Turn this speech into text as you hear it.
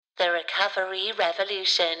The Recovery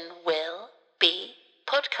Revolution will be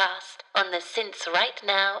podcast on the Since Right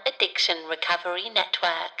Now Addiction Recovery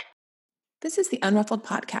Network. This is the Unruffled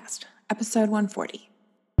Podcast, episode 140.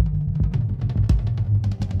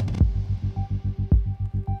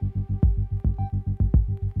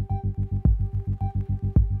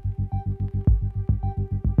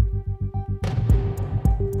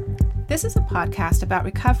 This is a podcast about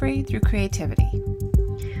recovery through creativity.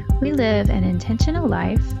 We live an intentional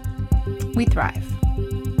life. We thrive.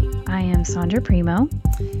 I am Sandra Primo.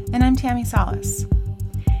 And I'm Tammy Salas.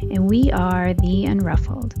 And we are the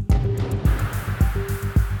Unruffled.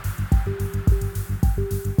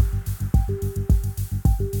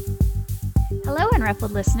 Hello,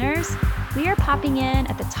 Unruffled listeners. We are popping in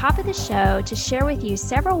at the top of the show to share with you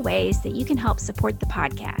several ways that you can help support the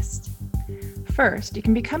podcast. First, you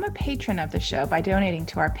can become a patron of the show by donating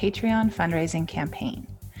to our Patreon fundraising campaign.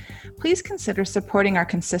 Please consider supporting our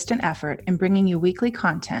consistent effort in bringing you weekly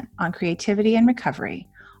content on creativity and recovery,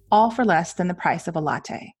 all for less than the price of a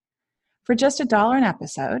latte. For just $1 an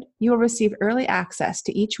episode, you will receive early access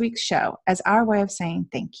to each week's show as our way of saying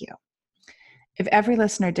thank you. If every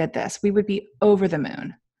listener did this, we would be over the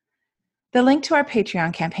moon. The link to our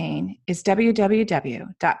Patreon campaign is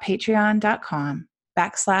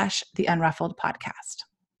www.patreon.com/theunruffledpodcast.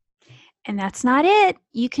 And that's not it.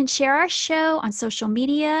 You can share our show on social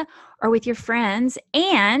media or with your friends,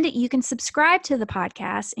 and you can subscribe to the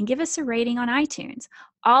podcast and give us a rating on iTunes.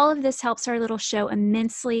 All of this helps our little show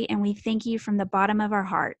immensely, and we thank you from the bottom of our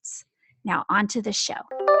hearts. Now, on to the show.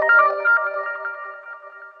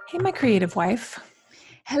 Hey, my creative wife.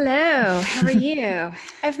 Hello, how are you?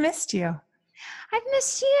 I've missed you. I've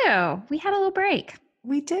missed you. We had a little break.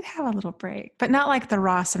 We did have a little break, but not like the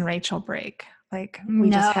Ross and Rachel break. Like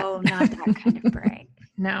not that kind of break.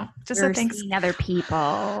 No, just we're seeing other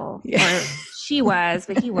people. Yeah. Or she was,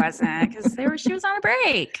 but he wasn't because she was on a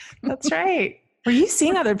break. That's right. Were you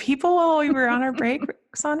seeing other people while we were on our break,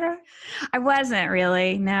 Sandra? I wasn't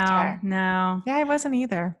really. No. Yeah, I wasn't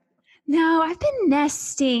either. No, I've been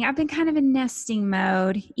nesting. I've been kind of in nesting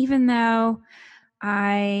mode, even though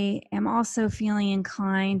I am also feeling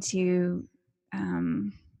inclined to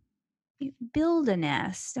build a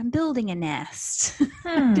nest. I'm building a nest.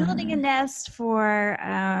 I'm building a nest for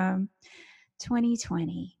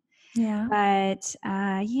 2020. Yeah. But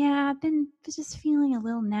I've been just feeling a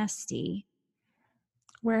little nesty.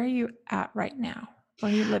 Where are you at right now?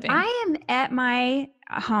 Where are you living? I am at my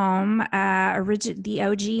home, the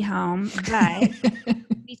OG home, but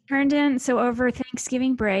we turned in. So over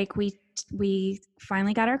Thanksgiving break, we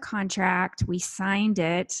finally got our contract. We signed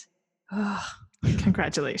it. Oh,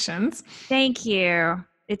 congratulations! Thank you.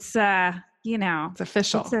 It's it's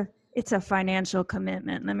official. It's a financial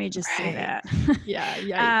commitment. Let me just say that. Yeah.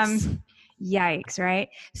 Yikes. Yikes. Right.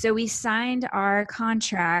 So we signed our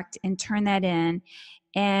contract and turned that in,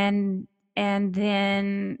 and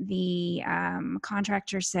then the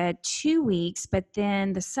contractor said 2 weeks, but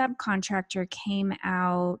then the subcontractor came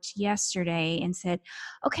out yesterday and said,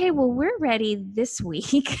 okay, well, we're ready this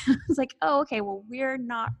week. I was like, oh, okay, well, we're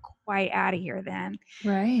not quite out of here then.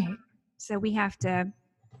 Right. So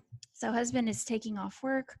husband is taking off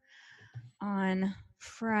work on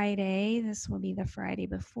Friday. This will be the Friday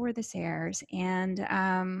before this airs. And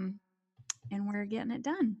we're getting it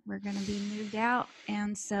done. We're going to be moved out.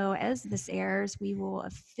 And so as this airs, we will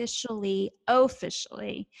officially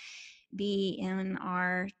be in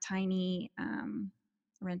our tiny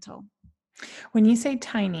rental. When you say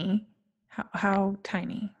tiny, how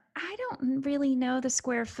tiny? I don't really know the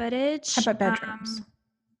square footage. How about bedrooms?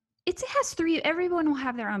 It has 3. Everyone will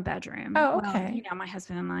have their own bedroom. Oh, okay. Well, my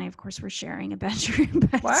husband and I, of course, we're sharing a bedroom.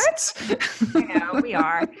 But, what? We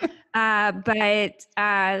are. But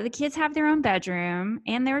the kids have their own bedroom,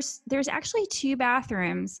 and there's actually 2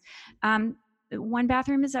 bathrooms. One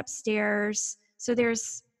bathroom is upstairs, so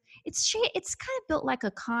it's kind of built like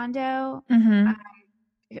a condo. Mm-hmm.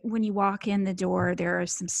 When you walk in the door, there are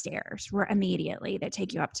some stairs immediately that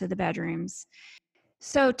take you up to the bedrooms.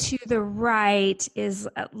 So to the right is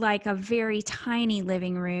like a very tiny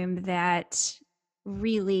living room that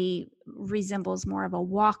really resembles more of a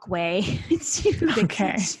walkway to the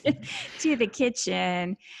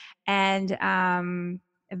kitchen. And, and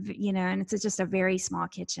it's just a very small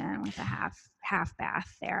kitchen with a half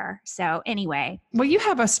bath there. So anyway. Well, you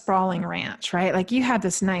have a sprawling ranch, right? Like you have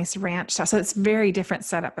this nice ranch stuff. So it's very different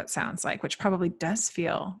setup, it sounds like, which probably does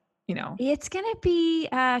feel, It's going to be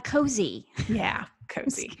cozy. Yeah.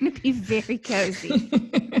 cozy. It's going to be very cozy.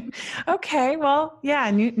 Okay. Well, yeah,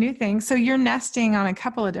 new things. So you're nesting on a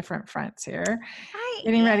couple of different fronts here,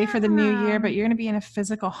 getting ready for the new year, but you're going to be in a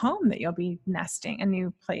physical home that you'll be nesting, a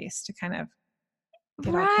new place to kind of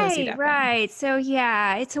get all cozied up in. Right. So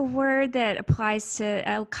yeah, it's a word that applies to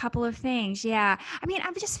a couple of things. Yeah. I mean,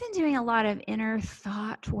 I've just been doing a lot of inner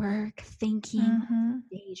thought work, thinking,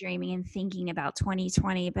 daydreaming and thinking about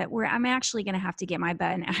 2020, but I'm actually going to have to get my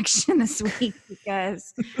butt in action this week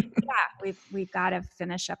because we've got to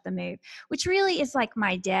finish up the move, which really is like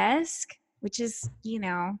my desk, which is,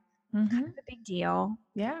 kind of a big deal.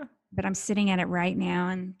 Yeah. But I'm sitting at it right now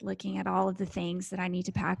and looking at all of the things that I need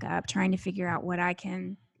to pack up, trying to figure out what I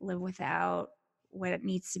can live without, what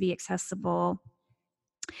needs to be accessible.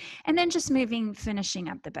 And then just finishing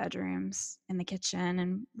up the bedrooms and the kitchen,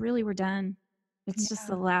 and really we're done. It's just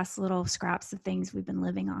the last little scraps of things we've been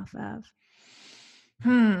living off of.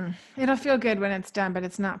 It'll feel good when it's done, but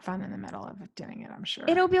it's not fun in the middle of doing it, I'm sure.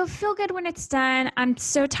 It'll feel good when it's done. I'm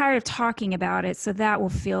so tired of talking about it, so that will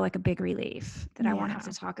feel like a big relief that I won't have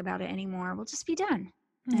to talk about it anymore. We'll just be done.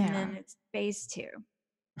 And then it's phase 2.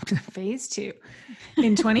 Phase 2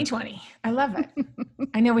 in 2020. I love it.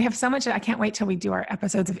 I know we have so much. I can't wait till we do our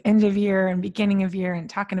episodes of end of year and beginning of year and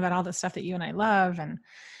talking about all the stuff that you and I love. And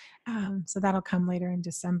so that'll come later in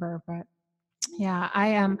December. But yeah, I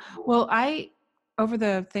am. Over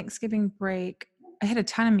the Thanksgiving break, I had a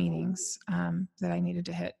ton of meetings that I needed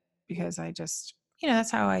to hit because I just,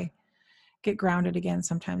 that's how I get grounded again.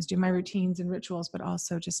 Sometimes do my routines and rituals, but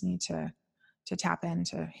also just need to tap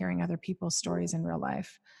into hearing other people's stories in real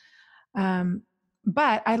life.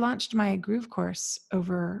 But I launched my Groove course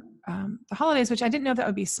over the holidays, which I didn't know if that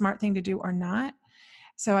would be a smart thing to do or not.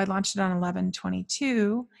 So I launched it on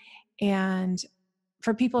 11/22. And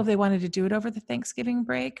for people, if they wanted to do it over the Thanksgiving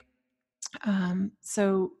break,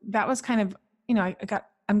 so that was kind of,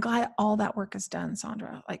 I'm glad all that work is done,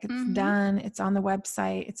 Sandra. Like it's done, it's on the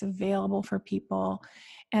website, it's available for people.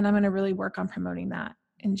 And I'm going to really work on promoting that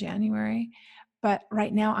in January. But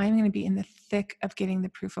right now I'm going to be in the thick of getting the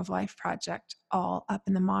Proof of Life project all up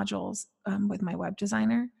in the modules with my web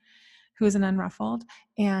designer, who is an Unruffled.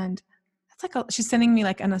 And it's like she's sending me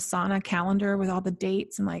like an Asana calendar with all the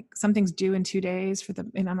dates and like something's due in 2 days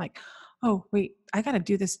and I'm like, oh, wait, I got to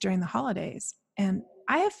do this during the holidays. And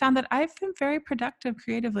I have found that I've been very productive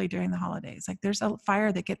creatively during the holidays. Like there's a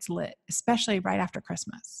fire that gets lit, especially right after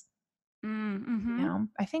Christmas.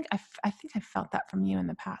 I think I felt that from you in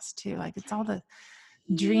the past too. Like it's all the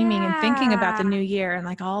dreaming and thinking about the new year and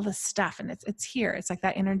like all the stuff. And it's here. It's like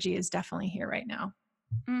that energy is definitely here right now.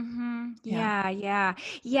 Yeah.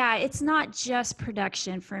 It's not just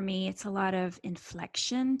production for me. It's a lot of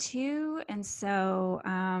inflection too. And so,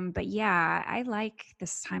 but yeah, I like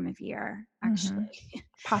this time of year actually.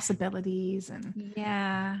 Possibilities and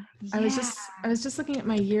I was just looking at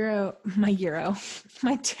my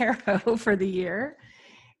tarot for the year.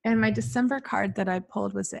 And my December card that I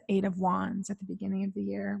pulled was the 8 of Wands at the beginning of the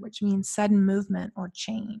year, which means sudden movement or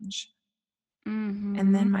change.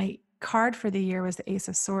 And then my card for the year was the Ace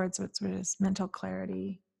of Swords, which was mental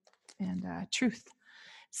clarity and truth.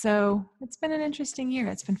 So it's been an interesting year.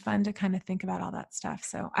 It's been fun to kind of think about all that stuff.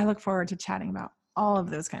 So I look forward to chatting about all of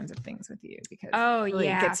those kinds of things with you because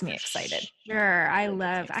it gets me excited. Sure. I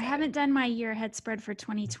haven't done my year ahead spread for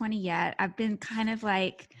 2020 yet. I've been kind of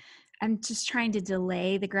like, I'm just trying to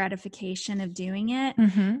delay the gratification of doing it.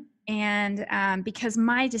 And because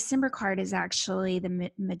my December card is actually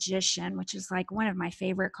the Magician, which is like one of my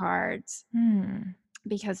favorite cards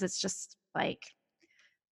because it's just like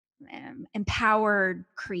empowered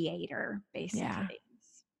creator, basically,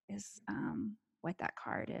 is what that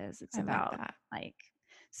card is. It's about like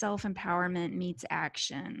self-empowerment meets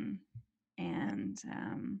action and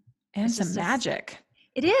some magic.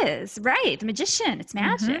 It is, right. The Magician, it's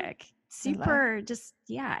magic. Super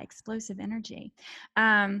explosive energy.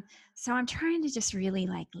 So I'm trying to just really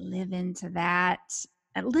like live into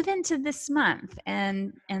this month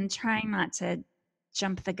and trying not to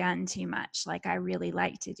jump the gun too much like I really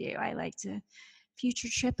like to do. I like to future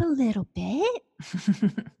trip a little bit.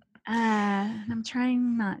 I'm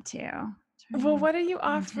trying not to. Well, what are you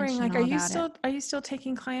offering? Like, are you still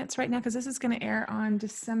taking clients right now? Because this is going to air on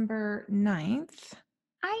December 9th.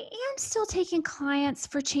 I am still taking clients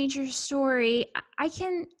for Change Your Story. I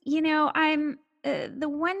can, I'm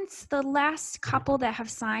the last couple that have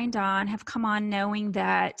signed on have come on knowing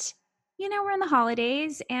that, we're in the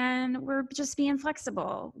holidays and we're just being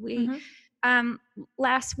flexible. We,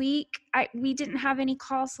 last week, we didn't have any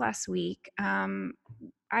calls last week. I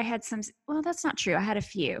had some, well, that's not true. I had a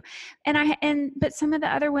few but some of the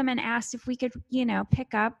other women asked if we could,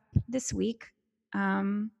 pick up this week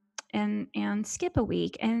and skip a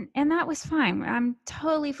week, and that was fine. I'm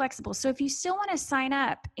totally flexible. So if you still want to sign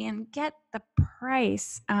up and get the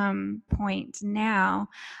price point now,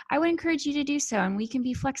 I would encourage you to do so, and we can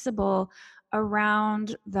be flexible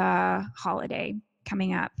around the holiday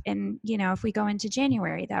coming up. And if we go into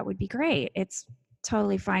January, that would be great. It's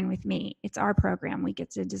totally fine with me. It's our program. We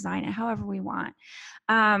get to design it however we want.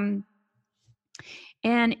 And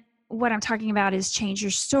what I'm talking about is Change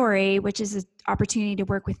Your Story, which is an opportunity to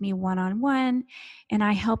work with me one-on-one, and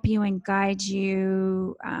I help you and guide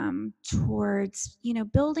you towards,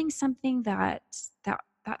 building something that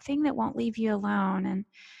thing that won't leave you alone.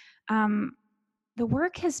 And the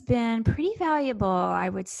work has been pretty valuable, I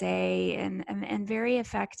would say, and very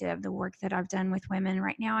effective, the work that I've done with women.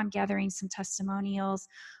 Right now, I'm gathering some testimonials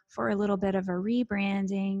for a little bit of a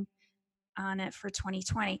rebranding on it for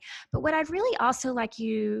 2020. But what I'd really also like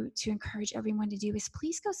you to encourage everyone to do is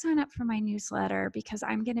please go sign up for my newsletter, because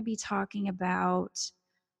I'm going to be talking about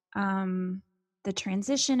the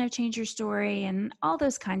transition of Change Your Story and all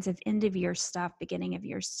those kinds of end of year stuff, beginning of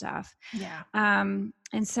year stuff. Yeah.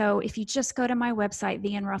 And so if you just go to my website,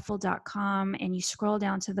 theanruffle.com, and you scroll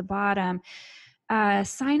down to the bottom,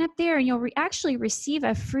 sign up there, and you'll actually receive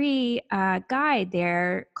a free guide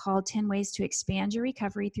there called 10 Ways to Expand Your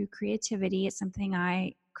Recovery Through Creativity. It's something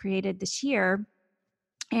I created this year.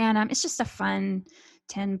 And it's just a fun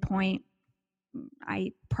 10-point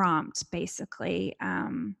prompt, basically,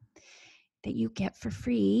 that you get for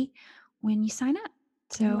free when you sign up.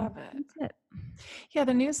 So I love it. That's it. Yeah,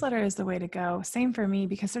 the newsletter is the way to go. Same for me,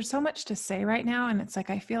 because there's so much to say right now, and it's like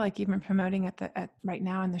I feel like even promoting at right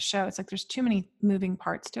now in the show, it's like there's too many moving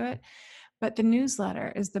parts to it. But the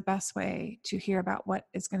newsletter is the best way to hear about what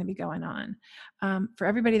is going to be going on. For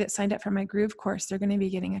everybody that signed up for my Groove course, they're going to be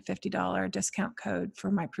getting a $50 discount code for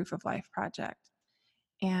my Proof of Life project.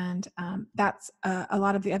 And that's a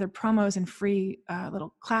lot of the other promos and free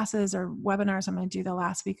little classes or webinars I'm going to do the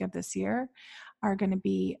last week of this year are going to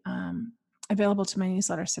be available to my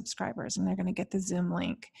newsletter subscribers, and they're going to get the Zoom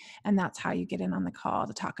link. And that's how you get in on the call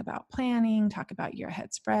to talk about planning, talk about year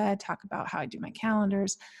ahead spread, talk about how I do my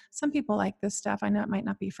calendars. Some people like this stuff. I know it might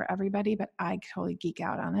not be for everybody, but I totally geek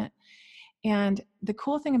out on it. And the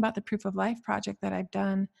cool thing about the Proof of Life project that I've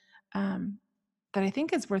done that I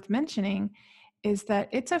think is worth mentioning is that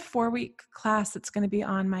it's a 4-week class that's going to be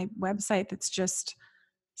on my website that's just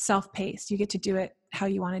self-paced. You get to do it how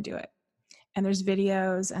you want to do it. And there's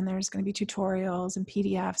videos, and there's going to be tutorials and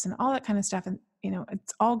PDFs and all that kind of stuff. And,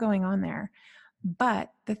 it's all going on there. But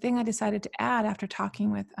the thing I decided to add after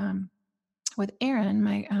talking with Erin,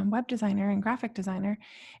 my web designer and graphic designer,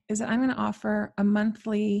 is that I'm going to offer a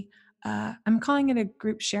monthly, I'm calling it a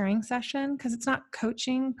group sharing session, because it's not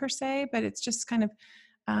coaching per se, but it's just kind of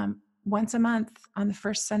once a month on the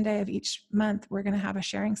first Sunday of each month, we're going to have a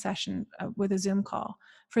sharing session with a Zoom call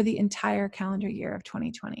for the entire calendar year of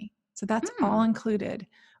 2020. So that's all included.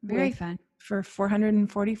 Very fun. For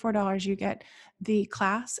 $444, you get the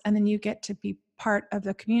class, and then you get to be part of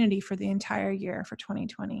the community for the entire year for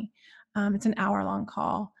 2020. It's an hour-long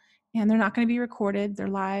call, and they're not going to be recorded. They're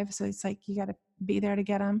live, so it's like you got to be there to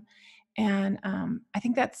get them. And I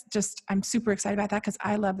think that's just, I'm super excited about that, because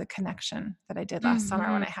I love the connection that I did last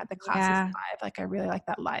summer when I had the classes live. Like, I really like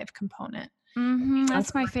that live component.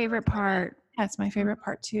 That's my favorite part. That's my favorite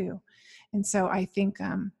part too. And so I think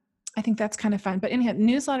that's kind of fun. But anyhow,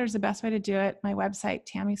 newsletter is the best way to do it. My website,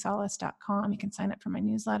 tammysalas.com. You can sign up for my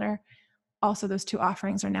newsletter. Also, those 2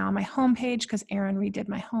 offerings are now on my homepage, because Erin redid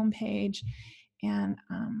my homepage. And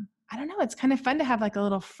I don't know, it's kind of fun to have like a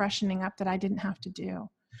little freshening up that I didn't have to do.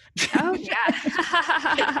 Oh, yeah.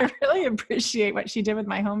 I really appreciate what she did with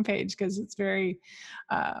my homepage, because it's very,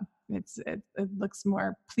 it looks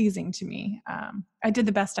more pleasing to me. I did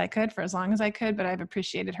the best I could for as long as I could, but I've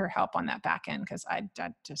appreciated her help on that back end, because I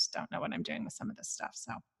just don't know what I'm doing with some of this stuff.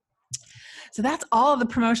 So that's all the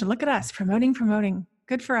promotion. Look at us promoting.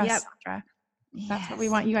 Good for us, Sandra. That's what we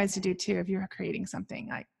want you guys to do too. If you're creating something,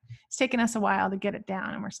 like, it's taken us a while to get it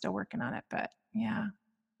down, and we're still working on it, but yeah,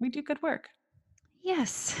 we do good work.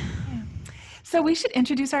 Yes. Yeah. So we should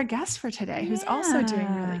introduce our guest for today, who's also doing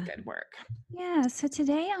really good work. Yeah. So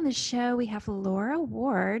today on the show, we have Laura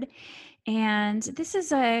Ward. And this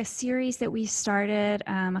is a series that we started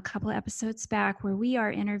a couple of episodes back, where we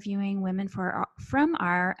are interviewing women from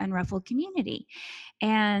our Unruffled community.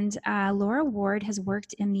 And Laura Ward has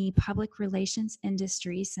worked in the public relations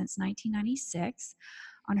industry since 1996,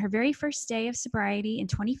 On her very first day of sobriety in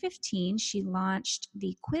 2015, she launched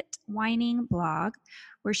the Quit Whining blog,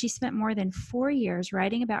 where she spent more than 4 years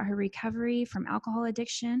writing about her recovery from alcohol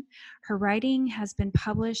addiction. Her writing has been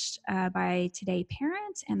published by Today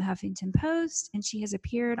Parent and the Huffington Post, and she has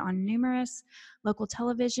appeared on numerous local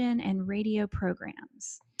television and radio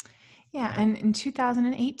programs. Yeah, and in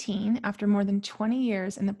 2018, after more than 20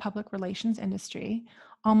 years in the public relations industry,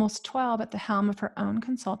 almost 12 at the helm of her own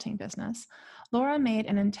consulting business, Laura made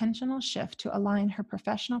an intentional shift to align her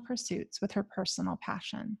professional pursuits with her personal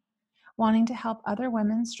passion. Wanting to help other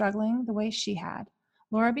women struggling the way she had,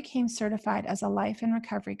 Laura became certified as a life and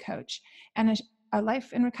recovery coach and a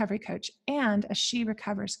life and recovery coach and a She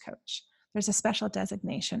Recovers coach. There's a special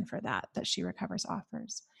designation for that She Recovers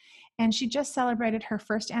offers. And she just celebrated her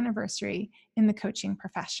first anniversary in the coaching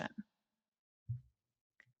profession.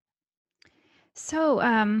 So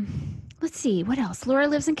let's see, what else? Laura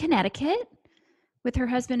lives in Connecticut with her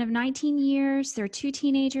husband of 19 years. There are 2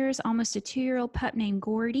 teenagers, almost a 2-year-old pup named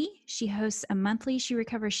Gordy. She hosts a monthly She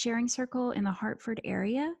Recovers sharing circle in the Hartford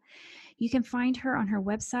area. You can find her on her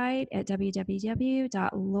website at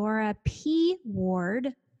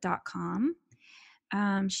www.laurapward.com.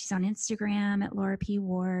 She's on Instagram at Laura P.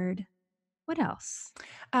 Ward. What else?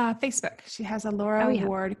 Facebook. She has a Laura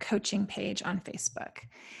Ward coaching page on Facebook.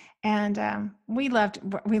 And we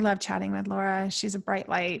loved chatting with Laura. She's a bright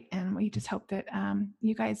light, and we just hope that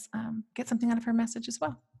you guys get something out of her message as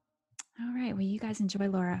well. All right. Well, you guys enjoy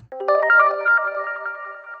Laura.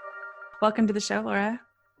 Welcome to the show, Laura.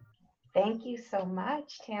 Thank you so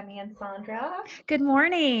much, Tammy and Sandra. Good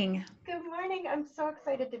morning. Good morning. I'm so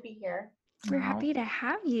excited to be here. We're happy to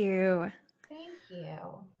have you. Thank you.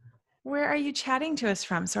 Where are you chatting to us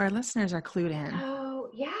from so our listeners are clued in? Oh,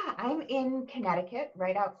 yeah. I'm in Connecticut,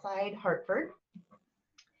 right outside Hartford.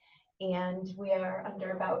 And we are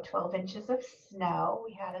under about 12 inches of snow.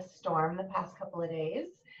 We had a storm the past couple of days.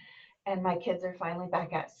 And my kids are finally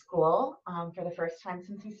back at school for the first time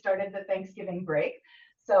since we started the Thanksgiving break.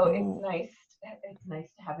 So it's nice. It's nice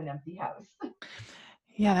to have an empty house.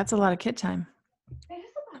 Yeah, that's a lot of kid time. It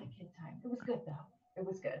is a lot of kid time. It was good, though. It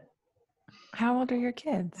was good. How old are your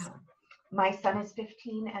kids? My son is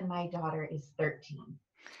 15 and my daughter is 13.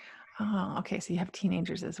 Oh, okay. So you have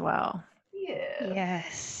teenagers as well.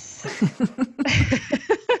 Yes.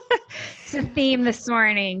 It's a theme this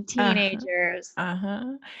morning, teenagers.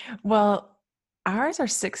 Well, ours are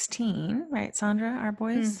 16, right, Sandra? Our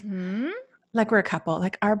boys? Mm-hmm. Like we're a couple.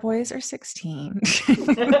 Like our boys are 16.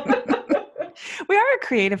 We are a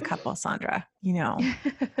creative couple, Sandra. You know,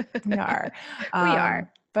 we are. We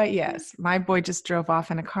are. But yes, my boy just drove off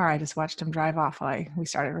in a car. I just watched him drive off while we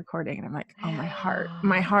started recording, and I'm like, oh, my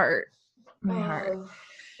heart.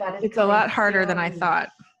 It's a lot harder than I thought.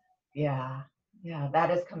 Yeah,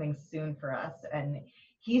 that is coming soon for us. And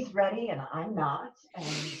he's ready and I'm not. And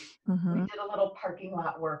we did a little parking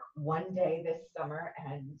lot work one day this summer,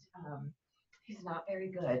 and he's not very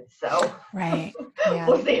good. So right. Yeah.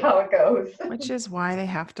 We'll see how it goes. Which is why they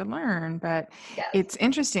have to learn. But yes. It's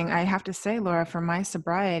interesting. I have to say, Laura, for my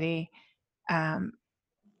sobriety,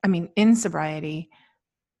 in sobriety,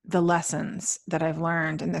 the lessons that I've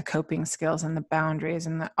learned and the coping skills and the boundaries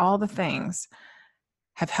and all the things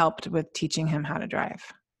have helped with teaching him how to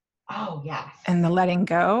drive. Oh, yes. And the letting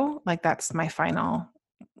go, like that's my final.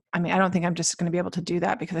 I don't think I'm just going to be able to do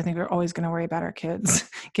that because I think we're always going to worry about our kids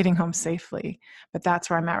getting home safely. But that's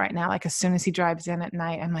where I'm at right now. Like as soon as he drives in at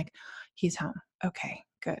night, I'm like, he's home. Okay,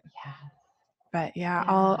 good. Yeah. But yeah.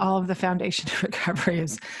 all of the foundation of recovery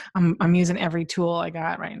is I'm using every tool I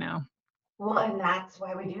got right now. Well, and that's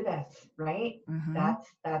why we do this, right? Mm-hmm.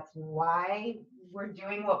 That's why we're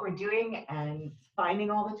doing what we're doing and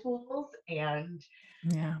finding all the tools and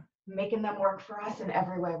making them work for us in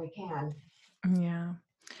every way we can. Yeah.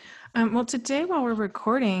 Well, today while we're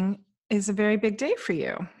recording is a very big day for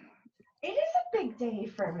you. It is a big day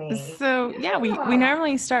for me. So we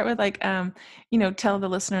normally start with like, tell the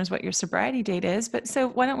listeners what your sobriety date is, but so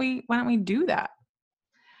why don't we do that?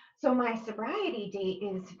 So my sobriety date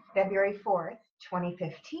is February 4th,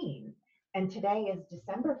 2015, and today is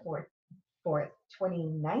December 4th,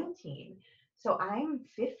 2019. So I'm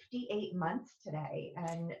 58 months today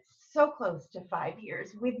and so close to 5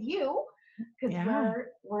 years with you because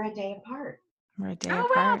we're a day apart. We're a day apart.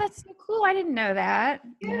 Oh, wow. That's so cool. I didn't know that.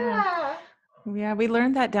 Yeah. Yeah. We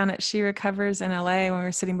learned that down at She Recovers in LA when we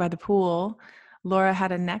were sitting by the pool. Laura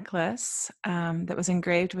had a necklace that was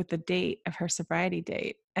engraved with the date of her sobriety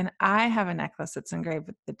date. And I have a necklace that's engraved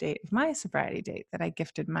with the date of my sobriety date that I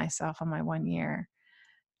gifted myself on my 1 year.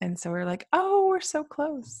 And so we're like, oh, we're so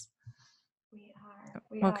close.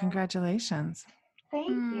 We are. Congratulations. Thank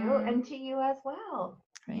you. And to you as well.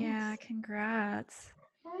 Yeah, congrats.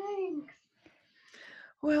 Thanks.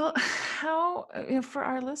 Well, how, for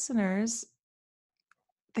our listeners,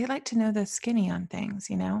 they like to know the skinny on things,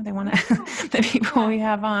 they want to, the people we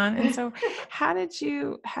have on. And so how did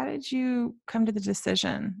you come to the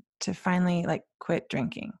decision to finally like quit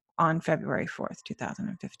drinking on February 4th,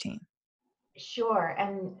 2015? Sure.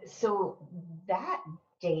 And so that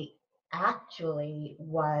date actually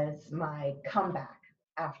was my comeback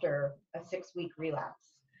after a 6-week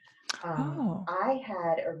relapse. Oh. I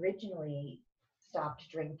had originally stopped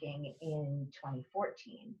drinking in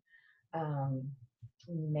 2014,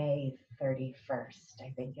 May 31st,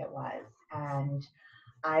 I think it was. And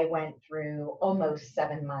I went through almost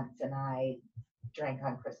 7 months and I drank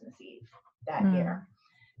on Christmas Eve that year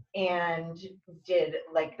and did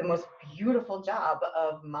like the most beautiful job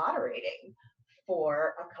of moderating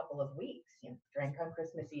for a couple of weeks. Drank on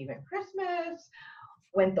Christmas Eve and Christmas,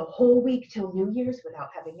 went the whole week till New Year's without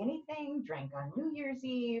having anything, drank on New Year's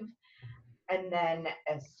Eve. And then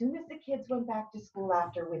as soon as the kids went back to school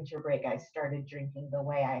after winter break, I started drinking the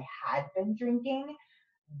way I had been drinking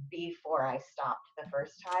before I stopped the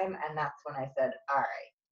first time. And that's when I said, all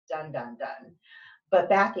right, done, done, done. But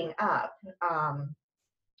backing up,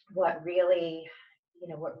 what really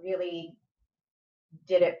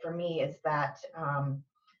did it for me is that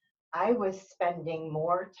I was spending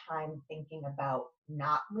more time thinking about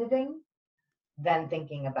not living than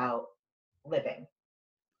thinking about living.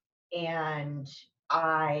 And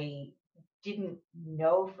I didn't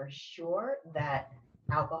know for sure that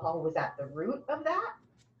alcohol was at the root of that,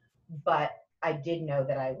 but I did know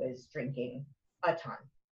that I was drinking a ton.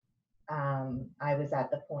 I was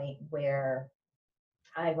at the point where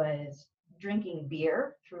I was drinking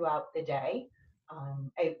beer throughout the day.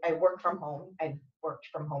 I work from home. I've worked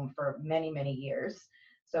from home for many, many years.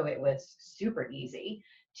 So it was super easy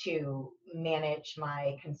to manage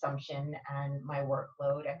my consumption and my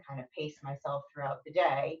workload and kind of pace myself throughout the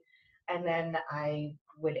day. And then I'd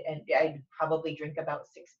probably drink about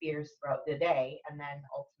 6 beers throughout the day and then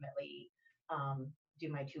ultimately do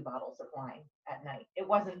my 2 bottles of wine at night. It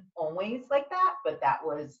wasn't always like that, but that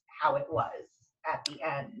was how it was at the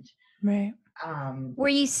end. Right. Were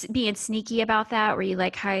you being sneaky about that? Were you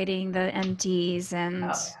like hiding the empties and?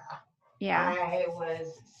 Oh, yeah. I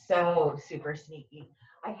was so super sneaky.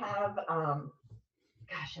 I have,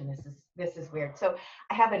 gosh, and this is weird. So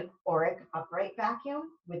I have an Oreck upright vacuum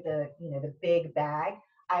with the big bag.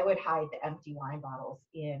 I would hide the empty wine bottles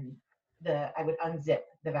I would unzip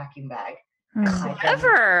the vacuum bag.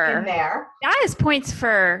 Clever. In there. That is points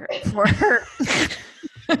for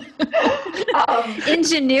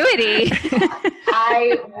ingenuity.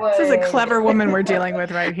 This is a clever woman we're dealing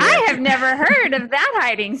with right here. I have never heard of that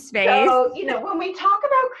hiding space. So, when we talk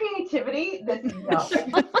about creativity, this is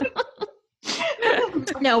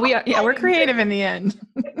no. No, we're creative in the end.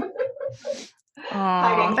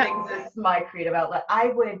 Hiding things is my creative outlet. I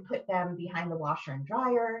would put them behind the washer and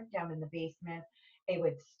dryer down in the basement. I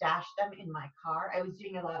would stash them in my car. I was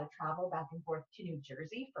doing a lot of travel back and forth to New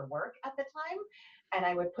Jersey for work at the time. And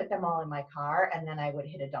I would put them all in my car and then I would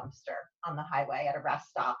hit a dumpster on the highway at a rest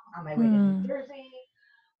stop on my way to New Jersey.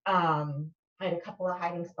 I had a couple of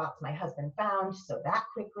hiding spots my husband found, so that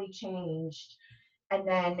quickly changed. And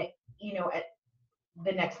then,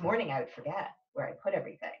 the next morning I would forget where I put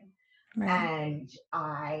everything. Right. And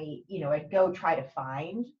I'd go try to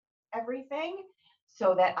find everything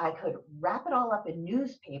so that I could wrap it all up in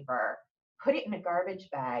newspaper, put it in a garbage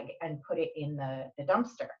bag, and put it in the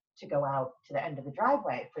dumpster to go out to the end of the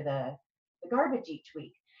driveway for the garbage each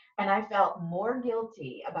week. And I felt more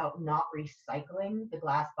guilty about not recycling the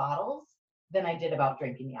glass bottles than I did about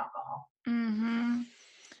drinking the alcohol. Mm-hmm.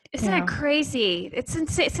 Isn't that crazy? It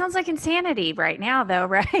sounds like insanity right now, though,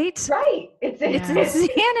 right? Right. It's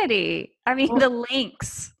insanity. I mean, the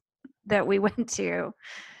lengths that we went to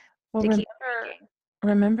keep drinking.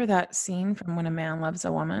 Remember that scene from When a Man Loves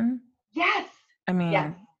a Woman? Yes. I mean,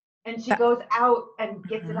 yes. And she goes out and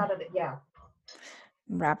gets it out of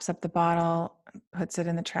wraps up the bottle, puts it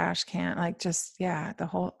in the trash can, like just the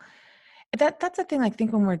whole. That's the thing. I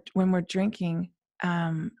think when we're drinking,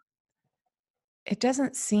 it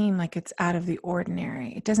doesn't seem like it's out of the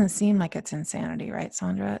ordinary. It doesn't seem like it's insanity, right,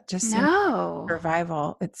 Sandra? It just seems like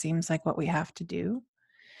survival. It seems like what we have to do.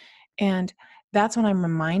 And that's when I'm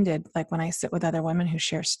reminded, like when I sit with other women who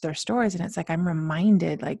share their stories, and it's like I'm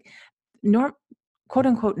reminded, like, quote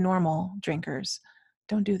unquote normal drinkers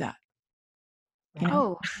don't do that.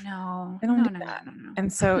 Oh no, they don't do that. No.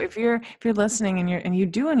 And so if you're listening and you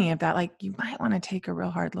do any of that, like you might want to take a real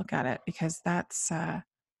hard look at it, because that's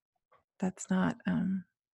not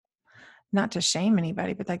to shame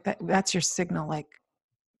anybody, but like that's your signal, like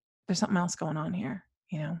there's something else going on here,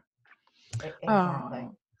 Exactly.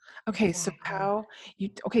 Oh, okay. So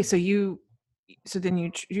then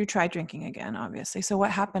you tried drinking again, obviously. So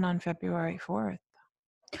what happened on February 4th?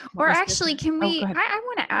 Or actually, can Oh, we, go ahead. I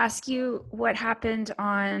want to ask you what happened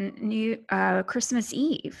on Christmas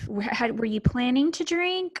Eve. Were you planning to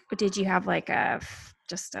drink? Or did you have like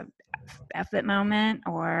just a F it moment,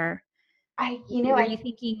 or were you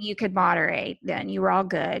thinking you could moderate then? You were all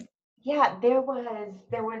good. Yeah, there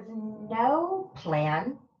was no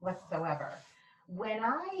plan whatsoever. When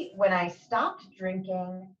I stopped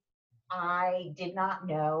drinking, I did not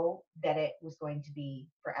know that it was going to be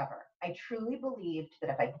forever. I truly believed that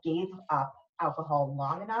if I gave up alcohol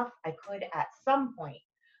long enough, I could at some point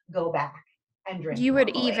go back and drink. You would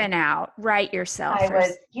normally. even out, right yourself. I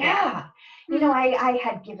was, yeah. Mm-hmm. I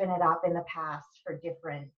had given it up in the past for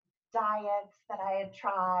different diets that I had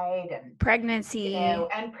tried, and pregnancy.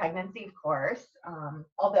 And pregnancy, of course.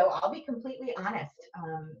 Although I'll be completely honest,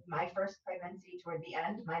 my first pregnancy, toward the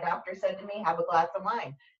end, my doctor said to me, "Have a glass of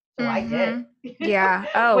wine." So I did. Yeah.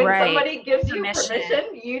 Oh, when right. somebody gives you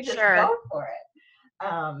permission, you just Sure. go for it.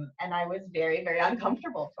 And I was very, very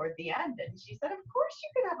uncomfortable toward the end. And she said, "Of course you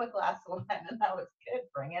can have a glass of wine." And that was good.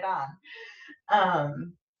 Bring it on.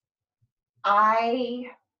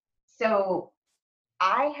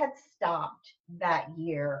 I had stopped that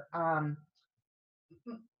year.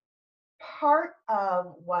 Part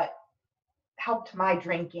of what helped my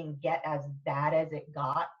drinking get as bad as it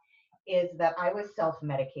got is that I was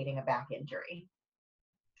self-medicating a back injury.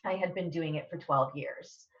 I had been doing it for 12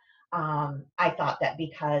 years. I thought that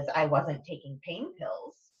because I wasn't taking pain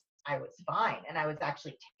pills, I was fine. And I was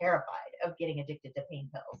actually terrified of getting addicted to pain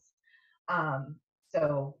pills.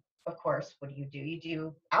 So, of course, what do? You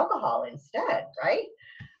do alcohol instead, right?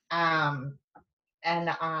 And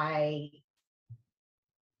I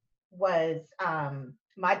was,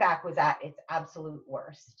 my back was at its absolute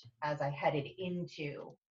worst as I headed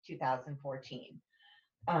into 2014.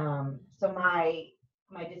 So my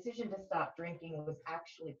decision to stop drinking was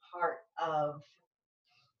actually part of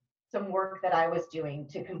some work that I was doing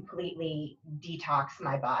to completely detox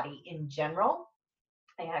my body in general.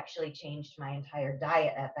 I actually changed my entire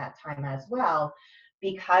diet at that time as well,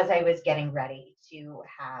 because I was getting ready to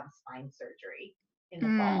have spine surgery in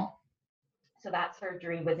the fall. So that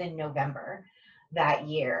surgery was in November that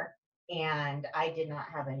year. And I did not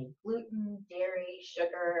have any gluten, dairy,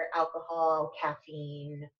 sugar, alcohol,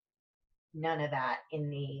 caffeine, none of that in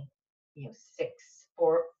the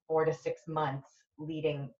 4 to 6 months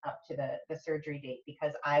leading up to the surgery date,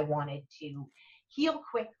 because I wanted to heal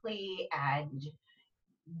quickly and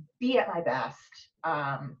be at my best.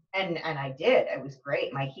 And I did. It was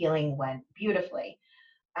great. My healing went beautifully.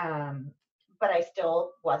 But I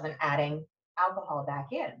still wasn't adding alcohol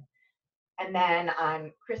back in. And then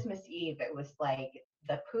on Christmas Eve, it was like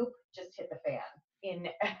the poop just hit the fan in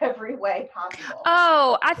every way possible.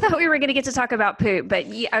 Oh, I thought we were going to get to talk about poop, but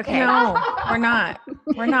yeah, okay. No, we're not.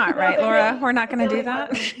 We're not, right, Laura? We're not going to do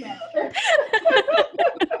that.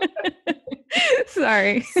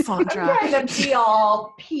 Sorry, Sandra. I'm trying to be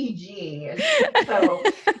all PG. So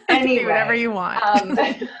anyway, do whatever you want.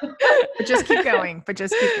 But just keep going.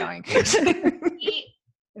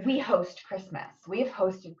 We host Christmas. We've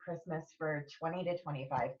hosted Christmas for 20 to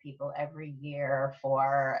 25 people every year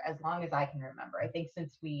for as long as I can remember. I think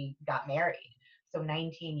since we got married, so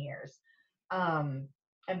 19 years. And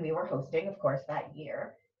we were hosting, of course, that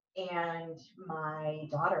year. And my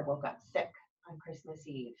daughter woke up sick on Christmas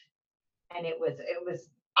Eve. And it was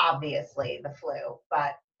obviously the flu,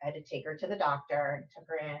 but I had to take her to the doctor, took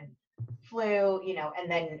her in, flu, and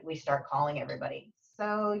then we start calling everybody.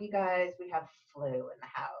 So you guys, we have flu in the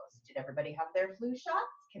house. Did everybody have their flu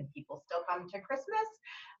shots? Can people still come to Christmas?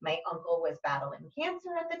 My uncle was battling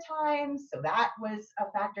cancer at the time, so that was a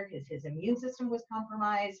factor because his immune system was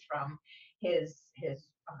compromised from his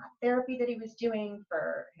therapy that he was doing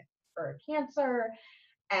for cancer.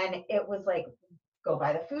 And it was like, go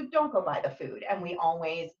buy the food, don't go buy the food. And we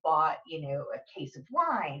always bought, a case of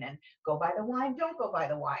wine, and go buy the wine, don't go buy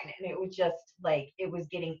the wine. And it was just like, it was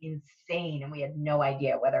getting insane. And we had no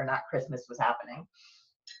idea whether or not Christmas was happening.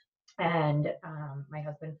 And my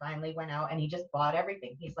husband finally went out and he just bought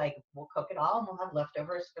everything. He's like, we'll cook it all and we'll have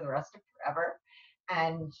leftovers for the rest of forever.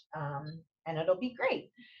 And it'll be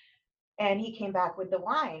great. And he came back with the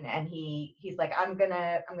wine, and he's like, I'm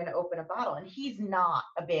gonna open a bottle. And he's not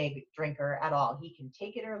a big drinker at all. He can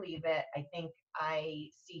take it or leave it. I think I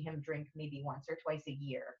see him drink maybe once or twice a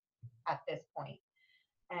year at this point.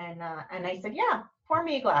 And I said, yeah, pour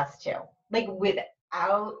me a glass too, like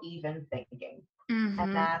without even thinking.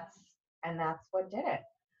 And that's what did it.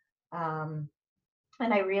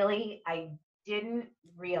 And I didn't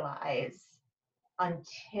realize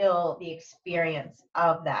until the experience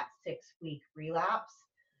of that 6-week relapse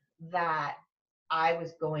that I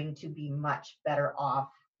was going to be much better off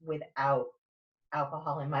without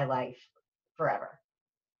alcohol in my life forever.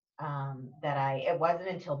 It wasn't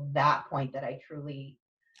until that point that I truly,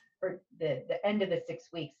 or the end of the 6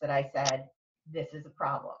 weeks, that I said, this is a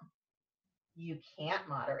problem. You can't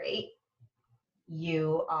moderate.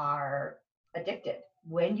 You are addicted.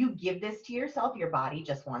 When you give this to yourself, your body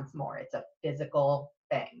just wants more. It's a physical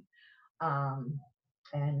thing. Um,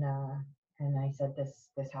 and I said, this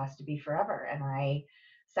has to be forever. And I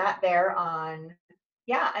sat there on,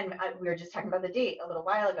 we were just talking about the date a little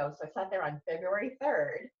while ago. So I sat there on February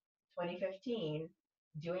 3rd, 2015,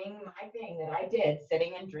 doing my thing that I did,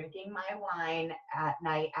 sitting and drinking my wine at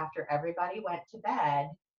night after everybody went to bed,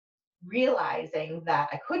 realizing that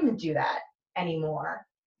I couldn't do that anymore,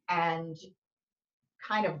 and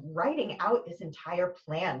kind of writing out this entire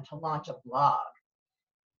plan to launch a blog.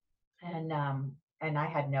 And I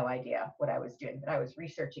had no idea what I was doing, but I was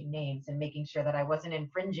researching names and making sure that I wasn't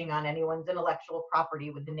infringing on anyone's intellectual property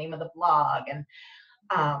with the name of the blog, and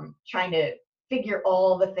trying to figure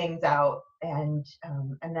all the things out. And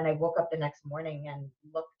then I woke up the next morning and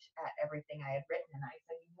looked at everything I had written, and I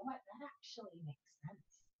said, you know what, that actually makes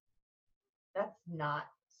sense. That's not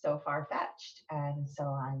so far-fetched. And so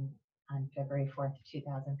on February 4th,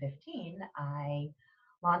 2015, I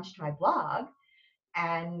launched my blog.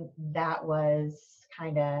 And that was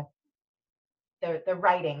kind of the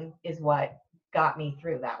writing is what got me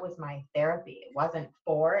through. That was my therapy. It wasn't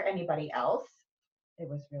for anybody else. It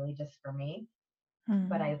was really just for me.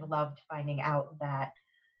 But I've loved finding out that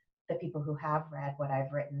the people who have read what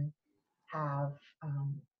I've written have,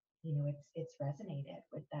 it's resonated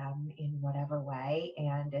with them in whatever way,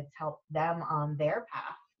 and it's helped them on their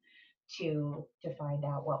path to find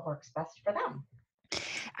out what works best for them.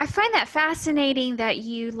 I find that fascinating that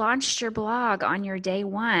you launched your blog on your day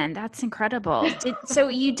one. That's incredible. So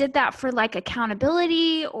you did that for like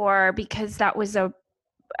accountability, or because that was a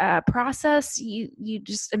process? You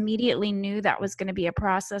just immediately knew that was going to be a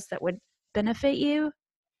process that would benefit you?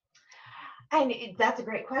 And that's a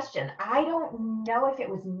great question. I don't know if it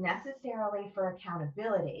was necessarily for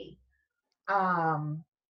accountability,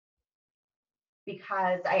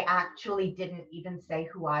 because I actually didn't even say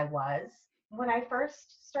who I was when I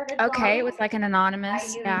first started blogging. Okay, it was like an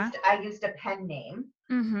anonymous. I used a pen name,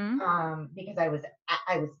 because I was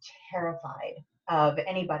terrified of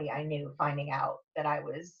anybody I knew finding out that I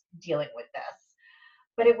was dealing with this.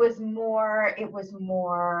 But it was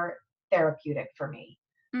more therapeutic for me.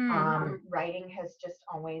 Writing has just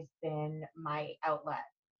always been my outlet,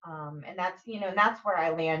 and that's where I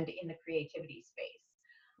land in the creativity space.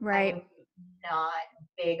 Right. I'm not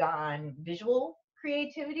big on visual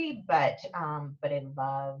creativity, but I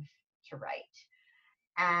love to write.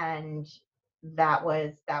 And that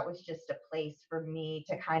was just a place for me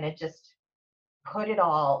to kind of just put it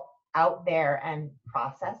all out there and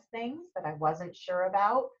process things that I wasn't sure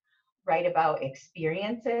about, write about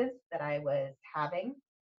experiences that I was having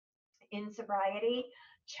in sobriety,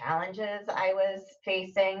 challenges I was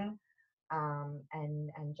facing,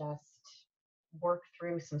 and just work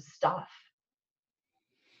through some stuff.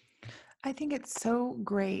 I think it's so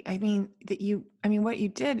great. What you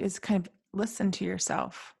did is kind of listen to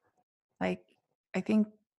yourself. Like, I don't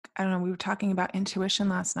know, we were talking about intuition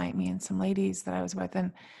last night, me and some ladies that I was with,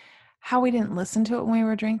 and how we didn't listen to it when we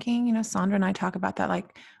were drinking. Sandra and I talk about that.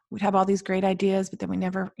 Like, we'd have all these great ideas, but then we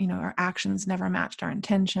never, our actions never matched our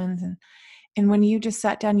intentions. And when you just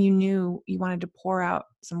sat down, you knew you wanted to pour out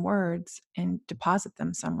some words and deposit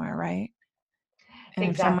them somewhere, right? And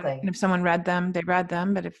exactly. if someone read them, they read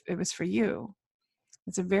them. But if it was for you,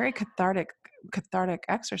 it's a very cathartic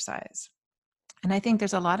exercise. And I think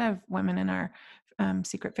there's a lot of women in our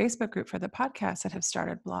secret Facebook group for the podcast that have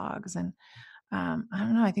started blogs. And I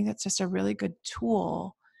don't know, I think that's just a really good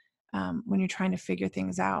tool when you're trying to figure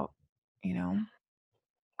things out,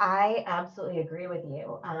 I absolutely agree with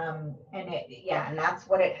you. And that's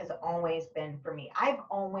what it has always been for me. I've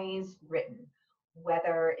always written,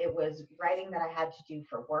 whether it was writing that I had to do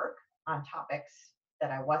for work on topics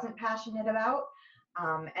that I wasn't passionate about.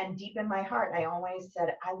 And deep in my heart, I always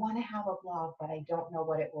said, I want to have a blog, but I don't know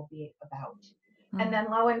what it will be about. And then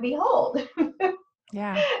lo and behold,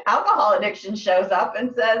 alcohol addiction shows up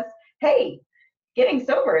and says, hey, getting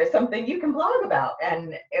sober is something you can blog about.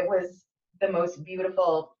 And it was the most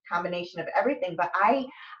beautiful combination of everything. But I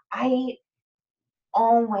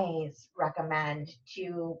always recommend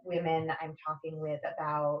to women I'm talking with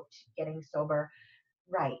about getting sober,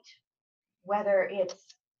 write. Whether it's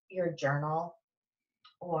your journal,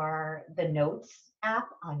 or the notes app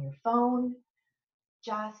on your phone.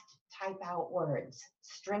 Just type out words,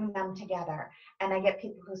 string them together. And I get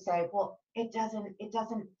people who say, well, it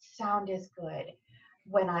doesn't sound as good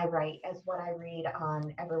when I write as what I read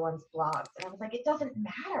on everyone's blogs. And I was like, it doesn't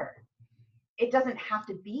matter. It doesn't have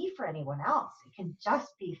to be for anyone else. It can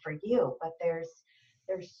just be for you. But there's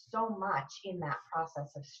so much in that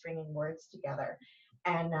process of stringing words together.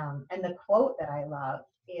 And the quote that I love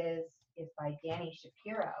is by Dani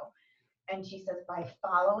Shapiro. And she says, by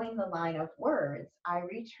following the line of words, I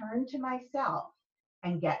return to myself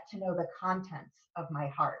and get to know the contents of my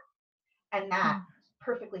heart. And that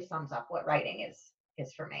perfectly sums up what writing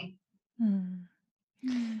is for me.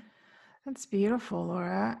 That's beautiful,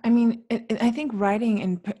 Laura. I mean, I think writing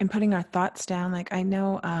and putting our thoughts down, like I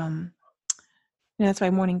know, that's why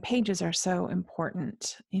morning pages are so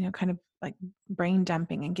important, kind of like brain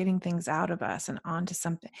dumping and getting things out of us and onto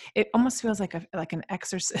something. It almost feels like an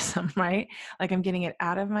exorcism, right? Like I'm getting it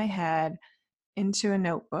out of my head into a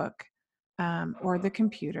notebook or the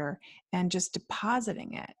computer and just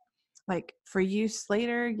depositing it. Like for use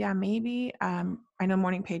later, yeah, maybe. I know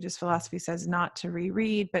Morning Pages philosophy says not to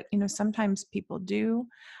reread, but sometimes people do.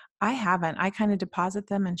 I haven't. I kind of deposit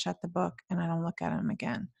them and shut the book and I don't look at them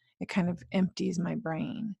again. It kind of empties my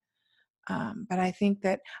brain. But I think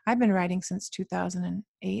that I've been writing since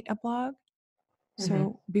 2008, a blog.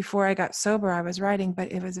 So before I got sober, I was writing,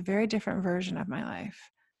 but it was a very different version of my life.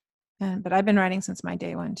 But I've been writing since my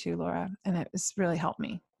day one too, Laura, and it's really helped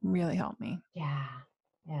me. Yeah.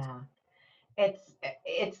 Yeah.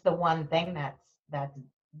 It's the one thing that's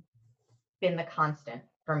been the constant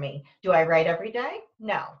for me. Do I write every day?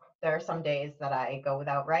 No. There are some days that I go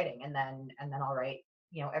without writing and then I'll write,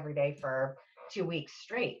 every day for 2 weeks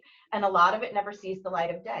straight. And a lot of it never sees the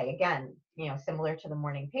light of day. Again, similar to the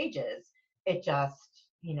morning pages, it just,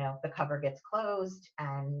 the cover gets closed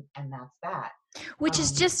and that's that. Which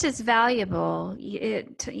is just as valuable,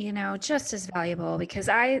 just as valuable, because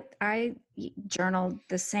I journaled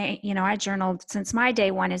the same, I journaled since my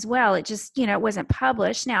day one as well. It just, it wasn't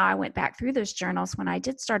published. Now I went back through those journals when I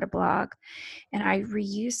did start a blog and I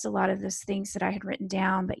reused a lot of those things that I had written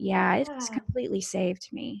down. But yeah, it's completely saved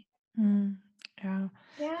me. Yeah.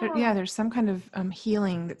 There's some kind of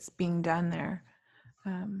healing that's being done there.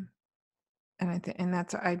 And I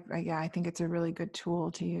think it's a really good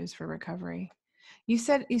tool to use for recovery. You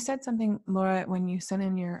said something, Laura, when you sent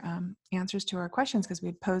in your answers to our questions, because we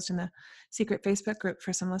had posed in the secret Facebook group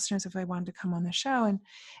for some listeners if they wanted to come on the show, and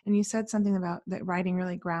you said something about that writing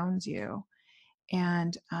really grounds you,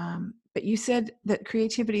 and but you said that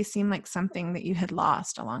creativity seemed like something that you had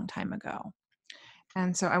lost a long time ago,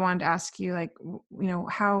 and so I wanted to ask you, like,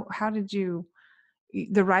 how did you?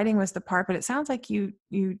 The writing was the part, but it sounds like you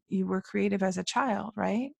were creative as a child,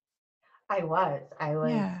 right? I was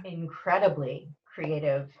incredibly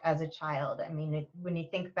creative as a child. I mean, when you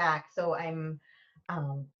think back, so I'm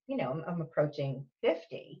approaching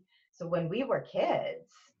 50. So when we were kids,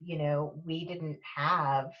 we didn't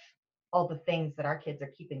have all the things that our kids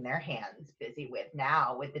are keeping their hands busy with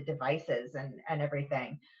now with the devices and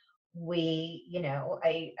everything.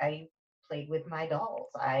 I played with my dolls.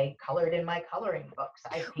 I colored in my coloring books.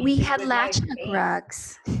 We had latch hook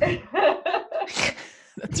rugs.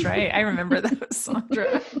 That's right. I remember those,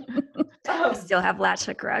 Sandra. I still have latch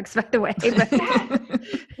hook rugs, by the way.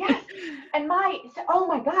 Yes. And oh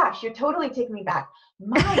my gosh, you're totally taking me back.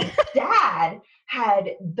 My dad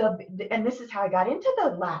had and this is how I got into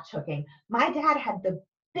the latch hooking. My dad had the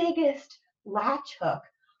biggest latch hook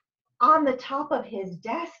on the top of his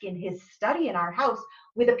desk in his study in our house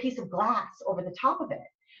with a piece of glass over the top of it.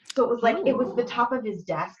 So it was like, it was the top of his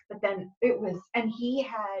desk, but then and he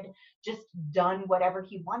had just done whatever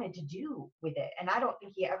he wanted to do with it. And I don't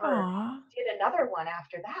think he ever did another one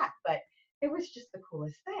after that, but it was just the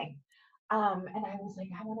coolest thing. And I was like,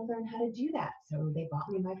 I want to learn how to do that. So they bought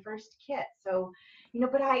me my first kit. So,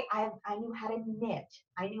 but I knew how to knit.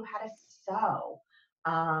 I knew how to sew.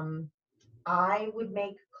 I would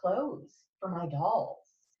make clothes for my dolls.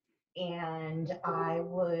 And I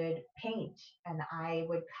would paint and I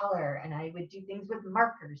would color and I would do things with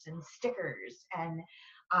markers and stickers, and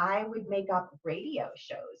I would make up radio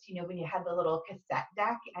shows. When you had the little cassette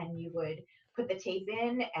deck and you would put the tape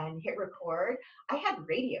in and hit record, I had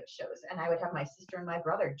radio shows, and I would have my sister and my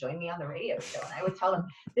brother join me on the radio show, and I would tell them,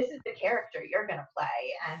 this is the character you're going to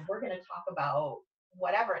play and we're going to talk about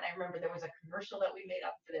whatever. And I remember there was a commercial that we made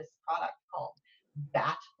up for this product called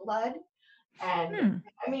Bat Blood. And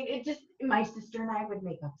I mean, my sister and I would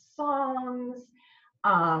make up songs.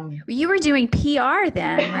 You were doing PR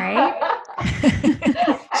then, right?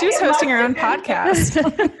 She was hosting her own podcast.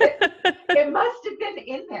 It it must have been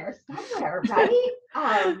in there somewhere, right?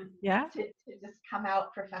 Yeah. To just come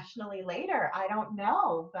out professionally later. I don't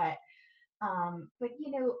know, but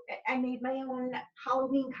you know, I made my own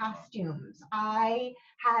Halloween costumes. I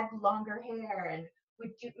had longer hair and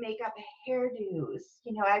would make up hairdos.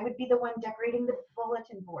 You know, I would be the one decorating the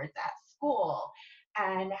bulletin boards at school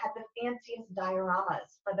and had the fanciest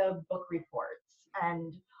dioramas for the book reports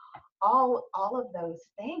and all of those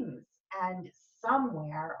things. And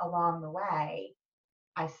somewhere along the way,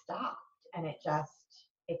 I stopped and it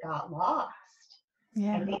got lost. I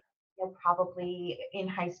Yeah. think, you know, probably in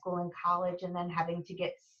high school and college, and then having to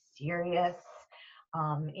get serious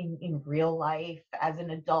in real life as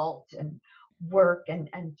an adult and work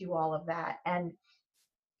and do all of that. And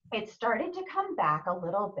it started to come back a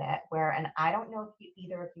little bit where, and I don't know if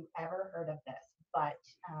either of you ever heard of this, but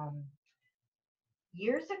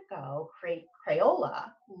years ago,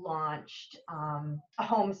 Crayola launched a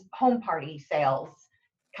home party sales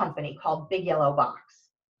company called Big Yellow Box.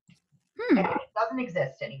 And it doesn't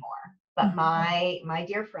exist anymore. But my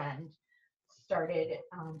dear friend started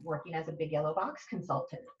working as a Big Yellow Box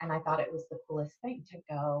consultant, and I thought it was the coolest thing to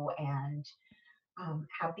go and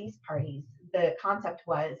have these parties. The concept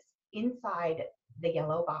was inside the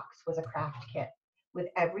yellow box was a craft kit with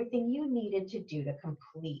everything you needed to do to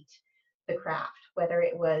complete the craft, whether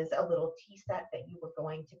it was a little tea set that you were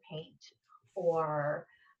going to paint or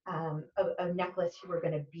a necklace you were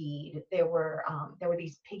going to bead. There were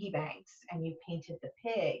these piggy banks, and you painted the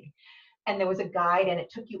pig. And there was a guide, and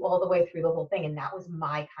it took you all the way through the whole thing. And that was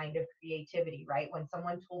my kind of creativity, right? When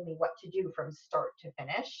someone told me what to do from start to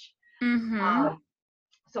finish.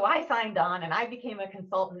 So I signed on and I became a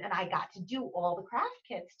consultant, and I got to do all the craft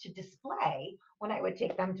kits to display when I would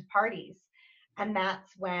take them to parties. And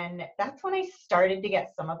that's when I started to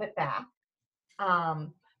get some of it back.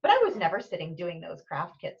 But I was never sitting doing those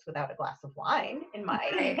craft kits without a glass of wine in my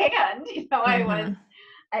hand. You know,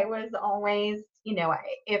 I was always, you know,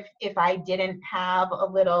 if I didn't have a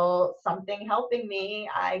little something helping me,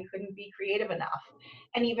 I couldn't be creative enough.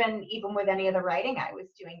 And even with any of the writing I was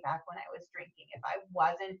doing back when I was drinking, if I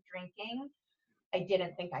wasn't drinking, I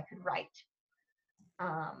didn't think I could write.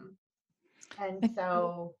 And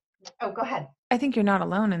so, oh, go ahead. I think you're not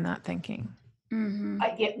alone in that thinking.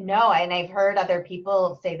 No, and I've heard other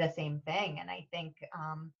people say the same thing. And I think,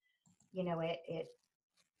 you know,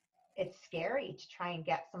 it's scary to try and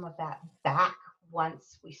get some of that back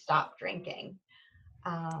once we stop drinking,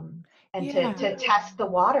 and to test the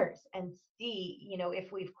waters and see, you know,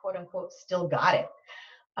 if we've quote unquote still got it.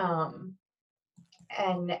 And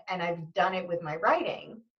I've done it with my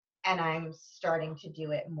writing, and I'm starting to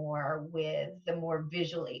do it more with the more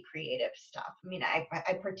visually creative stuff. I mean, I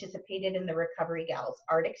participated in the Recovery Gals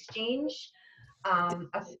Art Exchange a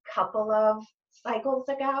couple of cycles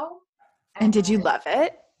ago. And did you love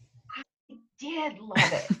it? I did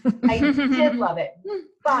love it. I did love it.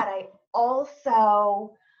 But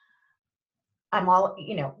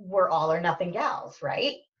we're all or nothing gals,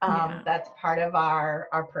 right? That's part of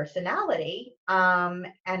our personality.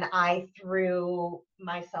 And I threw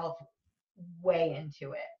myself way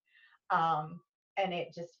into it. And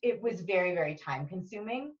it was very, very time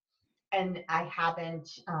consuming. And I haven't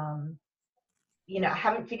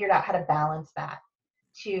figured out how to balance that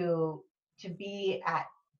to be at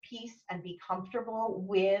peace and be comfortable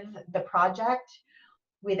with the project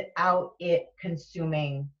without it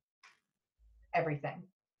consuming everything.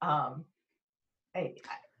 That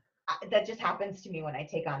just happens to me when I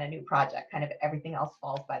take on a new project. Kind of everything else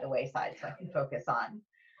falls by the wayside, so I can focus on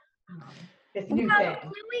this new thing.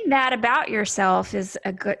 Knowing that about yourself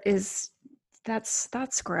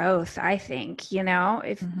that's growth, I think. You know,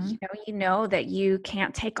 if you know that you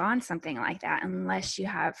can't take on something like that unless you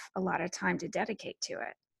have a lot of time to dedicate to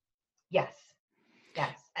it. Yes.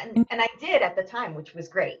 And I did at the time, which was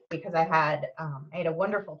great because I had a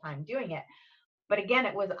wonderful time doing it. But again,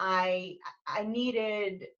 it was I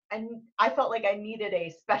felt like I needed a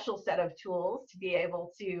special set of tools to be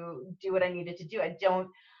able to do what I needed to do.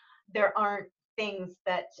 There aren't things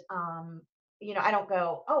that I don't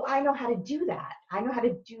go, oh, I know how to do that. I know how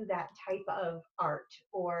to do that type of art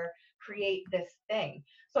or create this thing.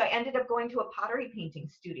 So I ended up going to a pottery painting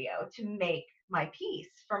studio to make my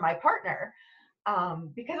piece for my partner,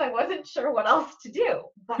 because I wasn't sure what else to do.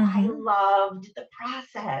 But I loved the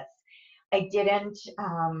process. I didn't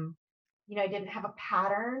have a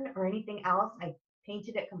pattern or anything else. I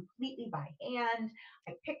painted it completely by hand.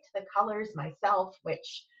 I picked the colors myself,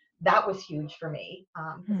 which that was huge for me,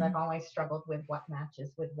 because I've always struggled with what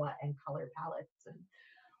matches with what and color palettes and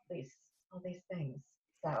all these things.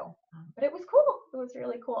 So, but it was cool. It was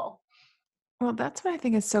really cool. Well, that's what I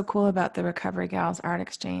think is so cool about the Recovery Gals Art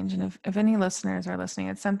Exchange. And if any listeners are listening,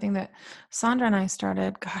 it's something that Sandra and I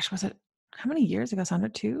started, gosh, was it how many years ago, Sandra?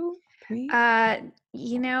 2, 3? A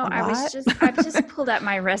lot? I've just pulled up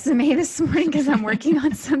my resume this morning because I'm working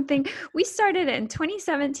on something. We started it in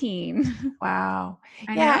 2017. Wow.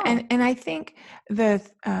 I Yeah, know. and I think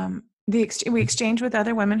we exchange with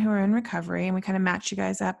other women who are in recovery, and we kind of match you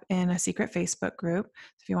guys up in a secret Facebook group.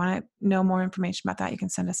 So if you want to know more information about that, you can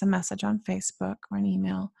send us a message on Facebook or an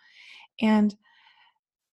email. And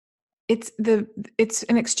it's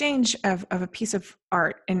an exchange of a piece of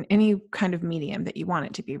art in any kind of medium that you want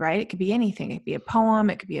it to be, right? It could be anything. It could be a poem,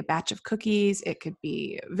 it could be a batch of cookies, it could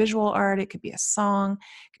be visual art, it could be a song,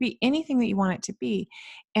 it could be anything that you want it to be.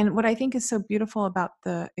 And what I think is so beautiful about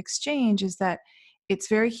the exchange is that it's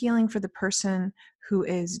very healing for the person who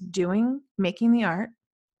is making the art,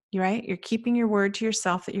 right? You're keeping your word to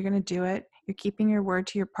yourself that you're going to do it. You're keeping your word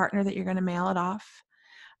to your partner that you're going to mail it off.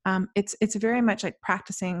 It's very much like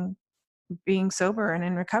practicing being sober and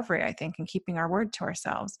in recovery, I think, and keeping our word to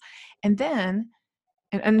ourselves. And then,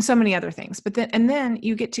 and so many other things, and then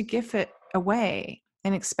you get to give it away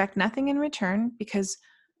and expect nothing in return, because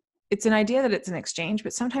it's an idea that it's an exchange,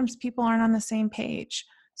 but sometimes people aren't on the same page.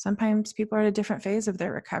 Sometimes people are at a different phase of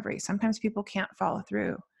their recovery. Sometimes people can't follow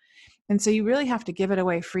through. And so you really have to give it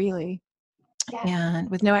away freely Yes. and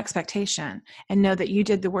with no expectation, and know that you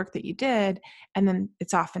did the work that you did, and then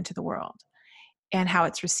it's off into the world. And how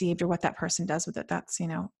it's received or what that person does with it, that's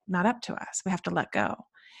not up to us. We have to let go.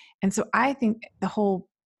 And so I think the whole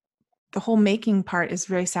making part is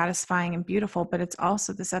very satisfying and beautiful, but it's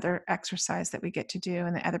also this other exercise that we get to do,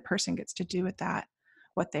 and the other person gets to do with that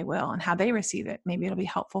what they will and how they receive it. Maybe it'll be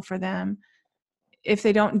helpful for them if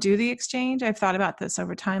they don't do the exchange. I've thought about this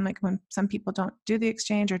over time, like when some people don't do the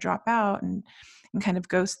exchange or drop out and kind of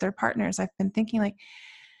ghost their partners. I've been thinking, like,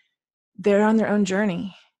 they're on their own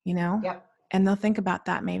journey, Yep. and they'll think about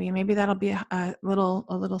that. Maybe that'll be a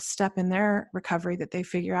little step in their recovery, that they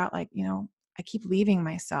figure out, like, I keep leaving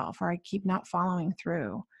myself, or I keep not following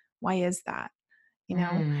through. Why is that?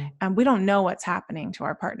 We don't know what's happening to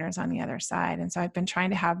our partners on the other side. And so I've been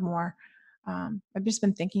trying to have more, I've just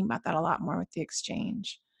been thinking about that a lot more with the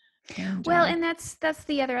exchange. And Well, and that's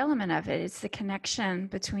the other element of it. It's the connection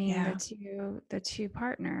between Yeah. the two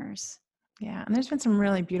partners. Yeah. And there's been some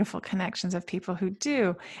really beautiful connections of people who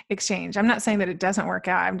do exchange. I'm not saying that it doesn't work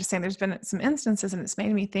out. I'm just saying there's been some instances, and it's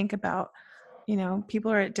made me think about, people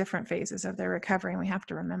are at different phases of their recovery, and we have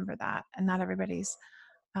to remember that. And not everybody's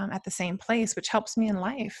at the same place, which helps me in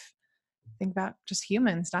life. Think about just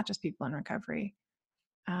humans, not just people in recovery.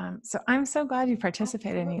 So I'm so glad you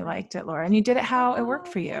participated and you liked it, Laura, and you did it how it worked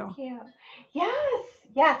for you. Thank you.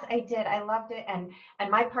 Yes, I did. I loved it, and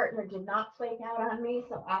my partner did not flake out on me.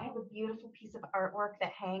 So I have a beautiful piece of artwork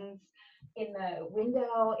that hangs in the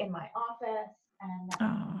window in my office,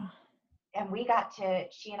 Oh, and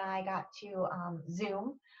she and I got to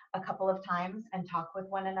Zoom a couple of times and talk with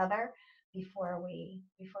one another before we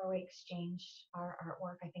exchanged our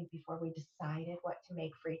artwork. I think before we decided what to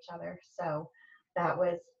make for each other. So that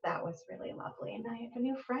was really lovely, and I have a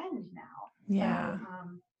new friend now. yeah.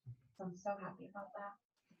 So I'm so happy about that.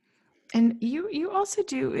 And you also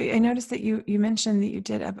do. I noticed that you mentioned that you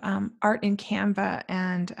did art in Canva,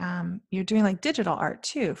 and you're doing like digital art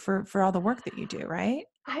too for all the work that you do, right?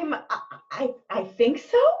 I think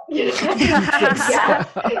so. Yes,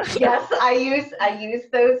 I use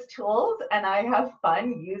those tools, and I have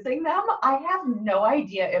fun using them. I have no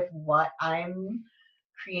idea if what I'm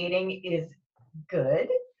creating is good.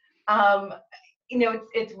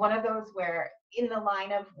 It's one of those where, in the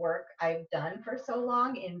line of work I've done for so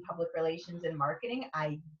long in public relations and marketing,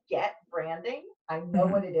 I get branding. I know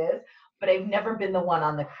what it is, but I've never been the one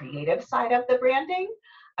on the creative side of the branding.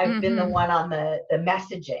 I've been the one on the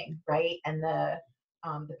messaging, right? And the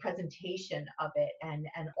presentation of it, and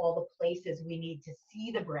all the places we need to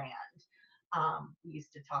see the brand. We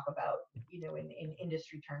used to talk about, in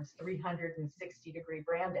industry terms, 360-degree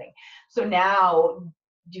branding. So now,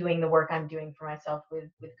 doing the work I'm doing for myself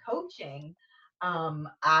with coaching,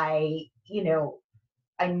 I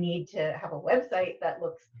need to have a website that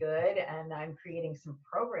looks good, and I'm creating some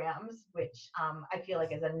programs, which I feel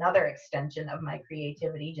like is another extension of my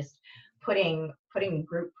creativity, just putting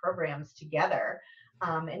group programs together,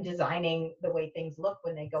 and designing the way things look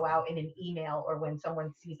when they go out in an email, or when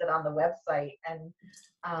someone sees it on the website. And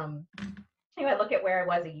I look at where I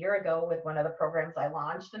was a year ago with one of the programs I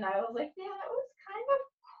launched, and I was like, yeah, that was kind of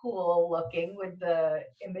cool looking with the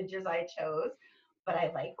images I chose, but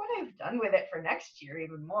I like what I've done with it for next year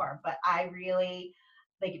even more. But I really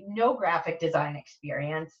like no graphic design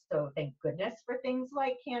experience. So thank goodness for things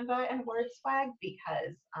like Canva and WordSwag,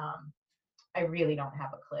 because I really don't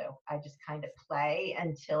have a clue. I just kind of play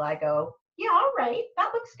until I go, yeah, all right,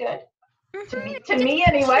 that looks good. To me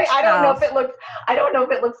anyway. I don't know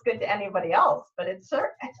if it looks good to anybody else, but it's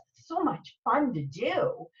so much fun to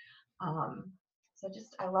do. So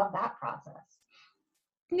just, I love that process.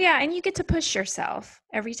 Yeah, and you get to push yourself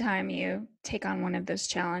every time you take on one of those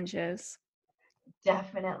challenges.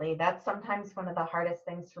 Definitely. That's sometimes one of the hardest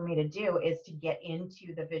things for me to do, is to get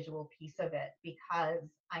into the visual piece of it, because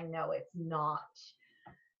I know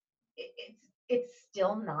it's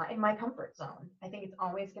still not in my comfort zone. I think it's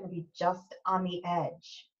always going to be just on the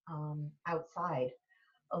edge, outside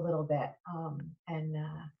a little bit.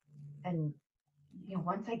 And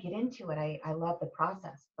once I get into it, I love the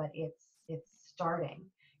process, but it's starting.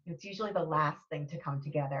 It's usually the last thing to come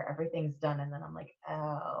together. Everything's done, and then I'm like,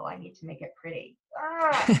 oh, I need to make it pretty.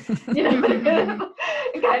 Kind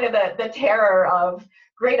of the terror of,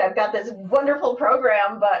 great, I've got this wonderful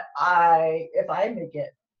program, but if I make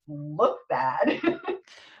it look bad,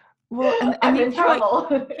 Well, and I'm in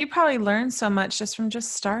trouble. You probably learned so much just from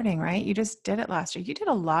just starting, right? You just did it last year. You did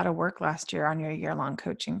a lot of work last year on your year-long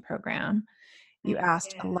coaching program. You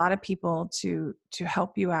asked a lot of people to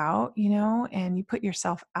help you out, and you put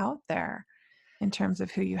yourself out there in terms of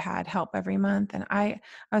who you had help every month. And I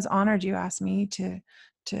was honored you asked me to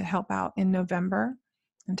help out in November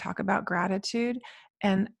and talk about gratitude.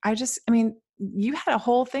 And you had a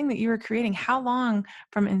whole thing that you were creating. How long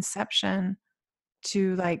from inception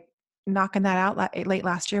to like knocking that out late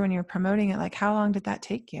last year when you were promoting it? Like, how long did that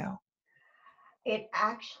take you? It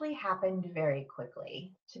actually happened very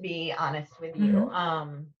quickly, to be honest with you.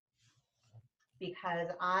 Because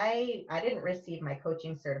I didn't receive my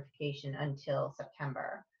coaching certification until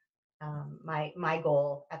September. My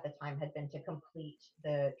goal at the time had been to complete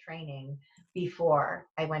the training before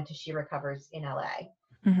I went to She Recovers in LA.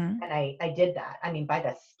 And I did that. I mean, by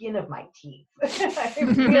the skin of my teeth. I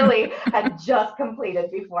really had just completed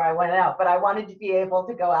before I went out, but I wanted to be able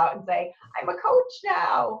to go out and say, I'm a coach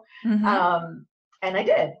now. And I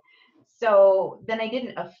did. So then I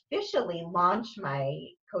didn't officially launch my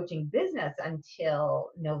coaching business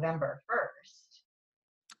until November 1st.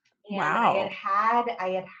 And Wow. I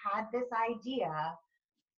had had this idea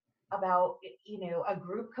about, a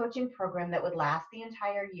group coaching program that would last the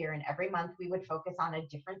entire year, and every month we would focus on a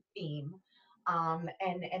different theme. And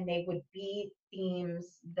they would be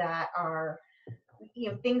themes that are,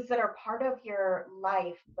 things that are part of your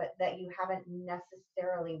life, but that you haven't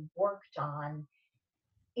necessarily worked on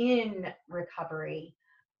in recovery,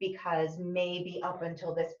 because maybe up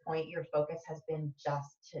until this point your focus has been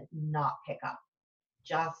just to not pick up,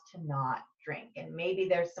 just to not drink, and maybe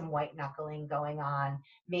there's some white knuckling going on.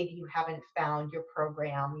 Maybe you haven't found your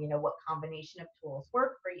program, what combination of tools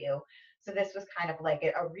work for you. So this was kind of like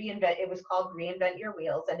a reinvent. It was called Reinvent Your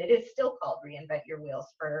Wheels, and it is still called Reinvent Your Wheels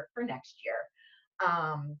for next year.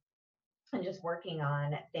 And just working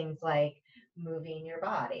on things like moving your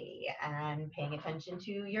body and paying attention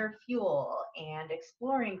to your fuel and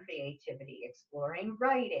exploring creativity, exploring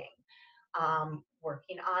writing,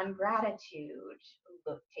 working on gratitude,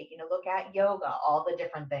 taking a look at yoga, all the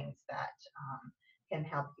different things that can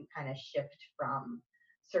help you kind of shift from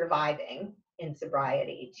surviving in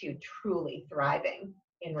sobriety to truly thriving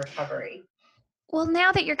in recovery. Well,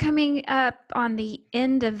 now that you're coming up on the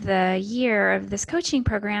end of the year of this coaching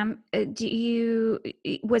program,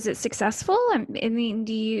 was it successful? I mean,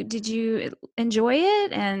 did you enjoy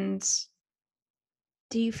it? And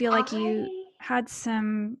do you feel like you had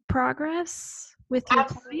some progress with your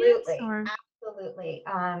clients? Absolutely.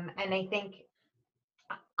 And I think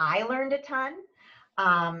I learned a ton.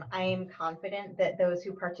 I am confident that those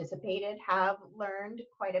who participated have learned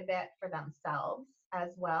quite a bit for themselves as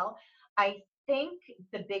well. I think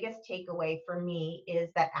the biggest takeaway for me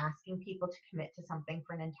is that asking people to commit to something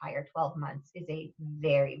for an entire 12 months is a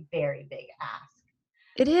very, very big ask.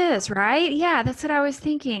 It is, right? Yeah, that's what I was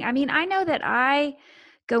thinking. I mean, I know that I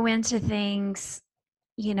go into things,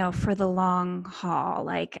 for the long haul.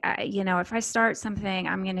 Like, if I start something,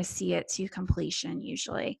 I'm going to see it to completion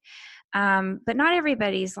usually. But not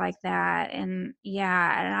everybody's like that. And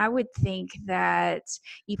I would think that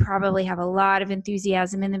you probably have a lot of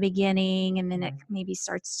enthusiasm in the beginning, and then it maybe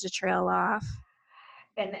starts to trail off.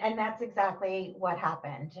 And that's exactly what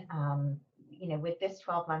happened. With this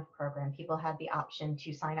 12-month program, people had the option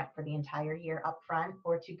to sign up for the entire year upfront,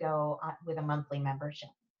 or to go with a monthly membership.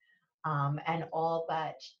 And all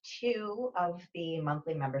but 2 of the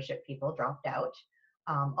monthly membership people dropped out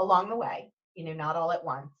along the way, not all at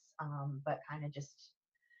once, but kind of just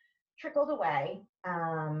trickled away.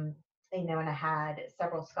 And I had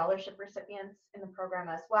several scholarship recipients in the program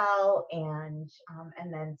as well, and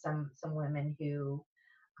then some women who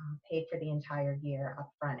paid for the entire year up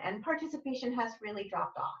front. And participation has really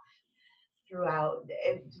dropped off throughout,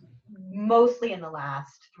 mostly in the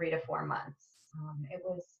last 3 to 4 months. It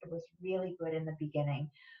was really good in the beginning,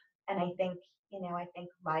 and I think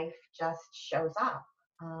life just shows up,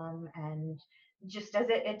 and just as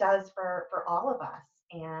it does for all of us.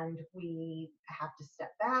 And we have to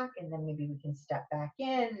step back, and then maybe we can step back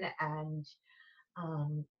in, and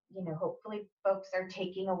hopefully folks are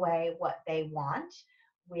taking away what they want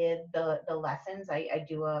with the lessons. I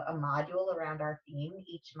do a module around our theme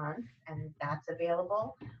each month, and that's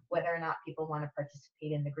available, whether or not people want to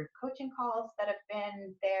participate in the group coaching calls that have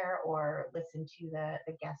been there, or listen to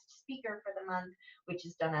the guest speaker for the month, which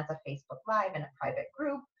is done as a Facebook Live in a private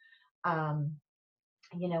group.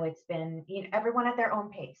 It's been everyone at their own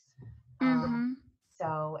pace.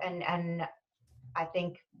 So, and I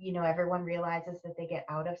think, everyone realizes that they get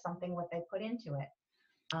out of something what they put into it.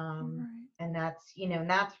 And that's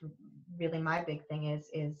really my big thing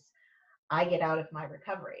is I get out of my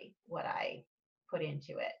recovery what I put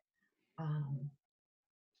into it.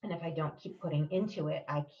 And if I don't keep putting into it,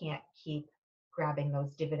 I can't keep grabbing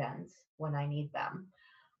those dividends when I need them.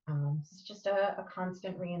 It's just a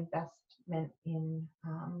constant reinvestment in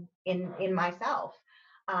myself.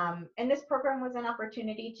 And this program was an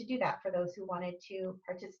opportunity to do that for those who wanted to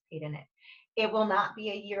participate in it. It will not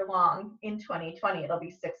be a year long in 2020. It'll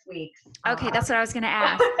be 6 weeks. Okay, that's what I was going to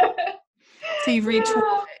ask. So you've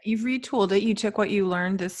retooled it. You've retooled it. You took what you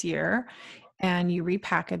learned this year and you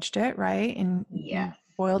repackaged it, right? And yes,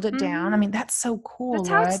 boiled it down. I mean, that's so cool. That's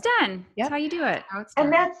how it's done. Yep. That's how you do it.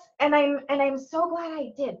 And I'm so glad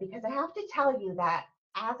I did, because I have to tell you that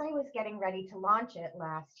as I was getting ready to launch it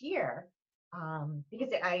last year, because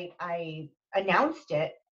I announced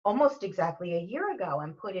it almost exactly a year ago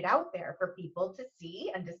and put it out there for people to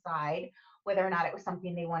see and decide whether or not it was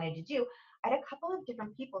something they wanted to do. I had a couple of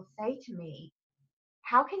different people say to me,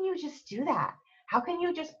 how can you just do that? How can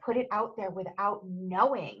you just put it out there without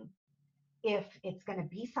knowing if it's going to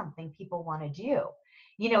be something people want to do?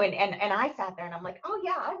 And I sat there and I'm like, oh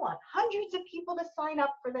yeah, I want hundreds of people to sign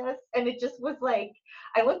up for this. And it just was like,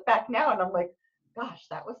 I look back now and I'm like, gosh,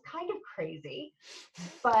 that was kind of crazy.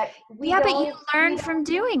 But but you learn from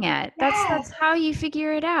doing it. Yes. That's how you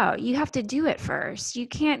figure it out. You have to do it first. You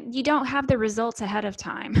don't have the results ahead of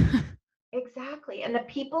time. Exactly. And the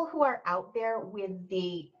people who are out there with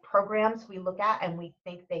the programs we look at and we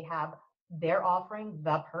think they're offering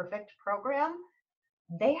the perfect program,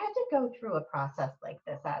 they had to go through a process like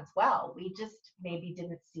this as well. We just maybe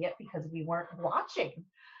didn't see it because we weren't watching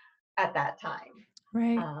at that time.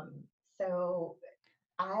 Right. So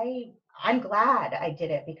I'm glad I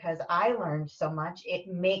did it, because I learned so much. It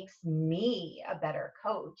makes me a better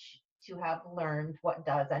coach to have learned what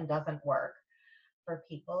does and doesn't work for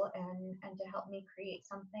people, and to help me create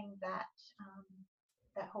something that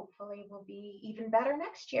hopefully will be even better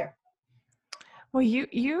next year. Well,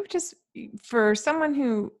 you just, for someone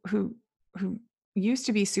who used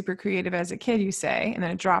to be super creative as a kid, you say, and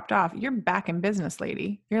then it dropped off, you're back in business,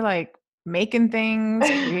 lady. You're like making things,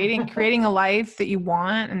 creating a life that you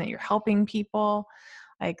want and that you're helping people.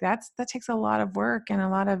 Like that takes a lot of work and a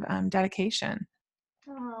lot of dedication.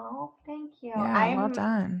 Oh, thank you. Yeah, well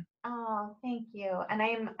done. Oh, thank you.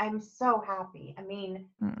 And I'm so happy. I mean,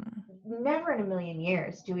 never in a million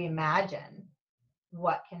years do we imagine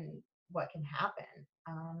what can happen.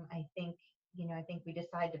 I think we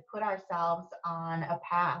decide to put ourselves on a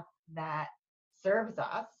path that serves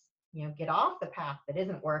us, get off the path that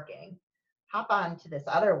isn't working, hop on to this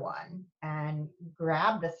other one and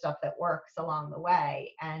grab the stuff that works along the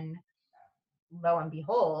way. And lo and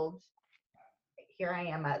behold, here I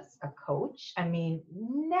am as a coach. I mean,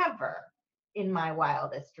 never in my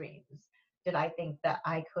wildest dreams did I think that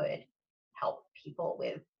I could help people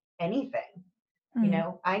with anything.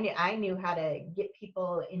 I knew how to get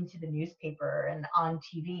people into the newspaper and on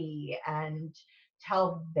TV and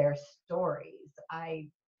tell their stories.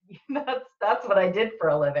 That's what I did for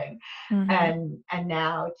a living. And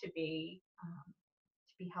now to be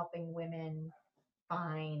helping women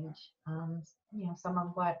find some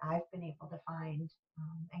of what I've been able to find,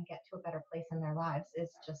 and get to a better place in their lives is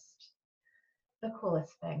just the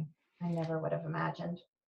coolest thing. I never would have imagined.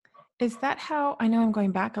 Is that how, I know I'm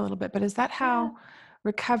going back a little bit, but is that how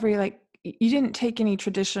recovery, like you didn't take any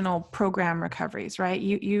traditional program recoveries, right?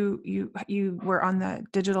 You were on the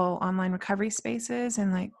digital online recovery spaces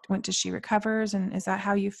and like went to She Recovers. And is that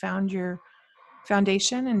how you found your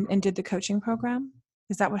foundation and did the coaching program?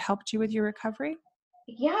 Is that what helped you with your recovery?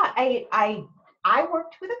 Yeah, I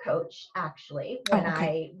worked with a coach actually when Oh,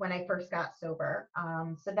 okay. I first got sober.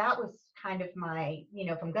 So that was kind of my,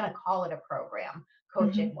 if I'm gonna call it a program, Hmm.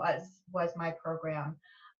 coaching was my program.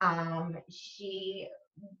 She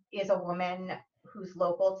is a woman who's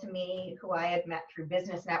local to me, who I had met through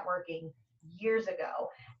business networking years ago.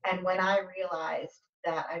 And when I realized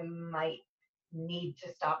that I might need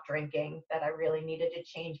to stop drinking, that I really needed to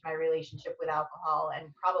change my relationship with alcohol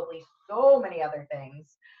and probably so many other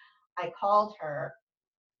things, I called her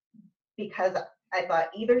because I thought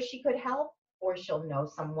either she could help or she'll know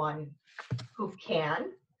someone who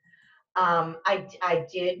can. I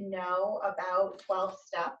did know about 12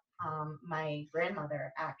 step. My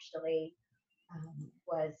grandmother actually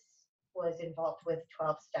was involved with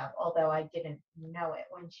 12 step, although I didn't know it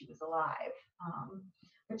when she was alive,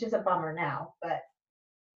 which is a bummer now. But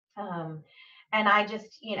um, and I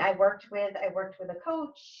just, I worked with a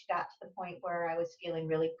coach, got to the point where I was feeling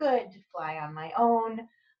really good to fly on my own.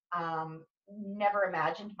 Never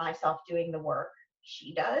imagined myself doing the work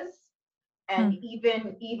she does. And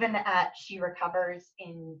Hmm. even at She Recovers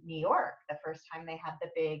in New York, the first time they had the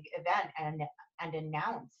big event and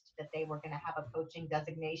announced that they were going to have a coaching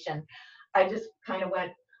designation, I just kind of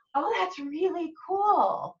went, "Oh, that's really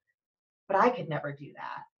cool," but I could never do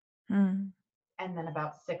that. Hmm. And then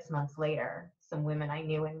about 6 months later, some women I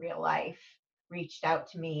knew in real life reached out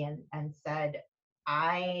to me and said,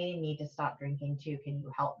 "I need to stop drinking too. Can you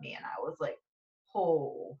help me?" And I was like,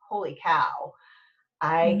 "Oh, holy cow.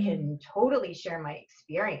 I Hmm. can totally share my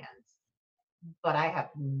experience, but I have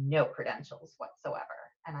no credentials whatsoever.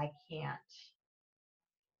 And I can't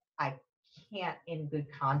in good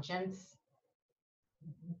conscience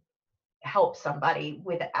help somebody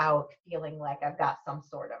without feeling like I've got some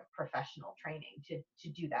sort of professional training to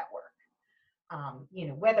do that work.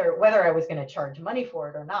 Whether I was going to charge money for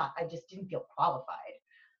it or not, I just didn't feel qualified.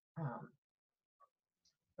 Um,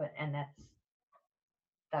 but and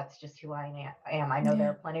that's just who I am. I know there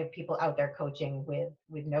Yeah. are plenty of people out there coaching with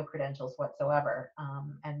no credentials whatsoever,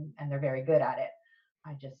 and they're very good at it.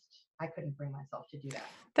 I couldn't bring myself to do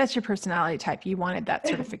That's your personality type. You wanted that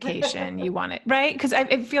certification. You want it, right? Because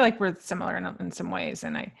I feel like we're similar in some ways.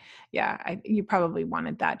 And you probably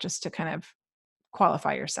wanted that just to kind of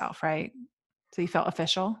qualify yourself, right? So you felt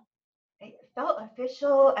official. It felt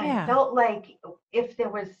official and Yeah. felt like if there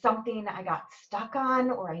was something I got stuck on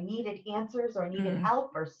or I needed answers or I needed Mm,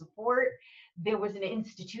 help or support, there was an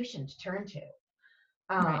institution to turn to.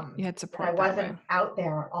 right. You had That I support that way. wasn't out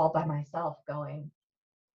there all by myself going,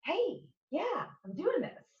 "Hey, yeah, I'm doing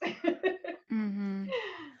this." Mm-hmm.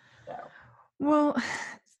 So Well,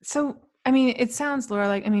 so I mean, it sounds, Laura,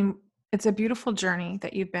 like I mean, it's a beautiful journey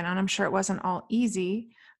that you've been on. I'm sure it wasn't all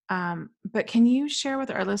easy. But can you share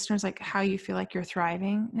with our listeners like how you feel like you're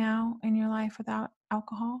thriving now in your life without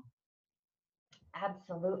alcohol?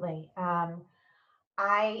 absolutely.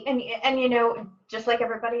 Just like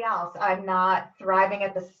everybody else, I'm not thriving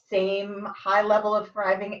at the same high level of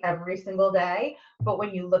thriving every single day. But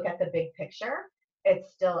when you look at the big picture,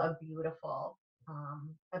 it's still a beautiful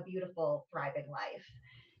thriving life.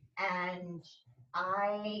 And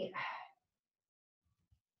I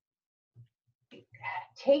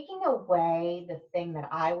taking away the thing that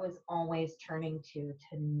I was always turning to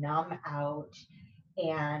numb out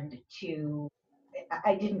and to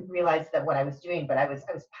I didn't realize that what I was doing, but I was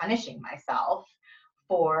punishing myself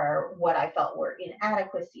for what I felt were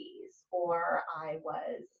inadequacies, or I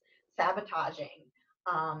was sabotaging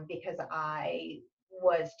because I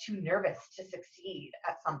was too nervous to succeed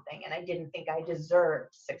at something, and I didn't think I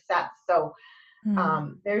deserved success. So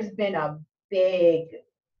Mm, there's been a big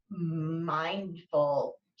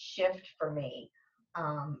mindful shift for me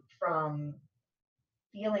from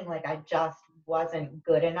feeling like I just wasn't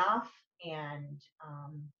good enough and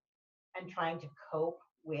trying to cope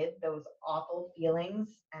with those awful feelings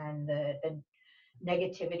and the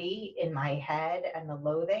negativity in my head and the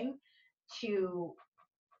loathing to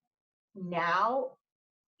now,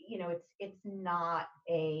 it's not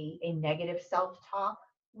a negative self-talk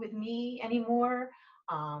with me anymore.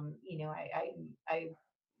 I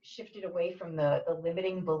shifted away from the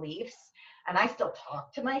limiting beliefs, and I still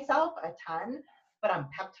talk to myself a ton, but I'm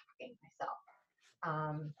pep talking myself.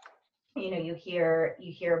 um, you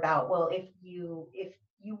hear about, well, if you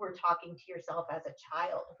were talking to yourself as a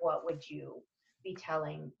child, what would you be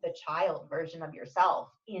telling the child version of yourself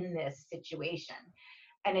in this situation?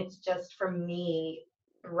 And it's just, for me,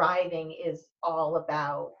 thriving is all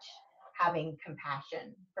about having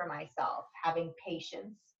compassion for myself, having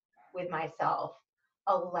patience with myself,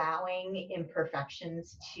 allowing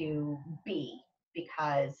imperfections to be,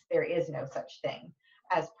 because there is no such thing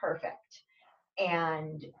as perfect,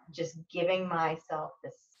 and just giving myself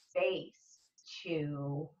the space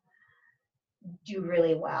to do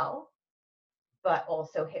really well, but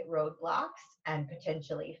also hit roadblocks and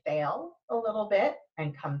potentially fail a little bit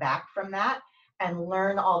and come back from that and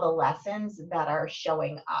learn all the lessons that are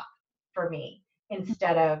showing up for me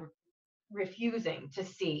instead of refusing to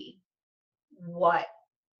see what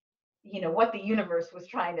what the universe was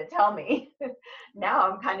trying to tell me. Now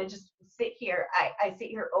I'm kind of just sit here. I sit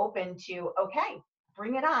here open to, okay,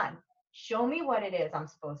 bring it on. Show me what it is I'm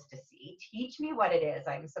supposed to see. Teach me what it is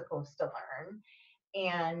I'm supposed to learn.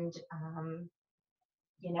 And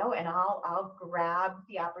and I'll grab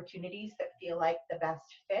the opportunities that feel like the best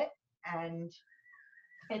fit. And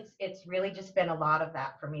it's really just been a lot of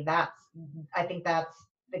that for me. I think that's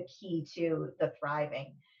the key to the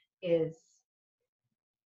thriving, is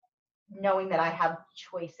knowing that I have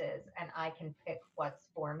choices and I can pick what's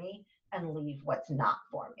for me and leave what's not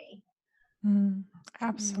for me.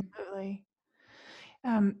 Absolutely.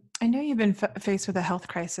 I know you've been faced with a health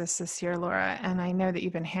crisis this year, Laura, and I know that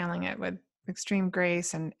you've been handling it with extreme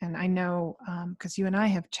grace. And I know because you and I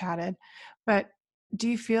have chatted, but do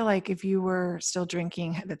you feel like if you were still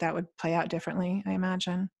drinking that would play out differently? I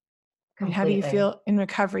imagine. I mean, how do you Completely. feel in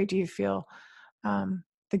recovery? Do you feel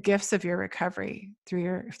the gifts of your recovery through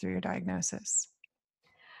your diagnosis?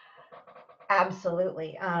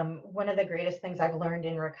 Absolutely. One of the greatest things I've learned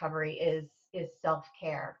in recovery is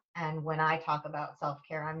self-care. And when I talk about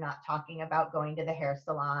self-care, I'm not talking about going to the hair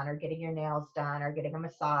salon or getting your nails done or getting a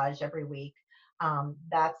massage every week.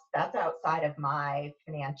 That's outside of my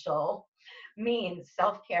financial means.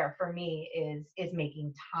 Self-care for me is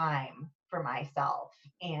making time for myself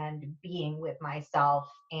and being with myself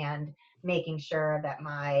and making sure that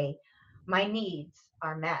my needs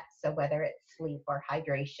are met. So whether it's sleep or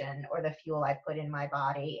hydration or the fuel I put in my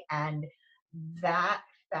body, and that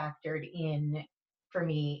factored in for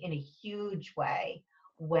me in a huge way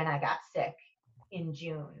when I got sick in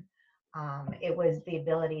June. It was the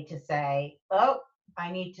ability to say, oh,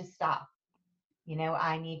 I need to stop.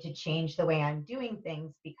 I need to change the way I'm doing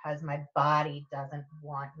things because my body doesn't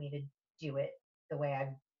want me to do it the way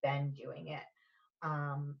I've been doing it.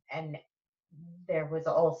 And there was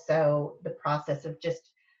also the process of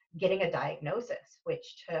just getting a diagnosis,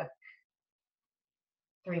 which took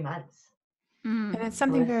 3 months. And it's It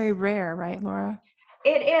something was very rare, right, Laura?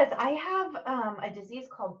 It is. I have a disease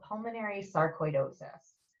called pulmonary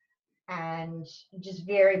sarcoidosis. And just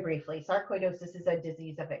very briefly, sarcoidosis is a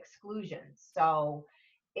disease of exclusion. So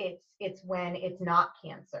it's when it's not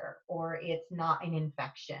cancer, or it's not an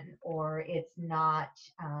infection, or it's not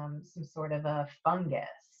some sort of a fungus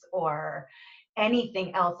or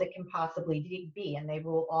anything else it can possibly be. And they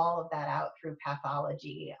rule all of that out through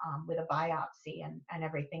pathology with a biopsy and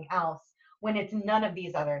everything else. When it's none of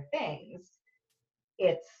these other things,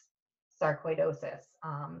 it's sarcoidosis.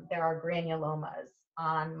 There are granulomas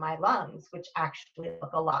on my lungs, which actually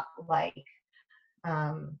look a lot like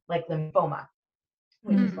lymphoma,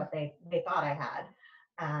 which is what they thought I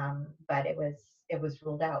had. But it was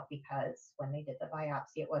ruled out because when they did the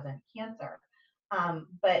biopsy, it wasn't cancer.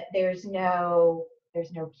 But there's no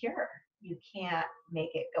cure. You can't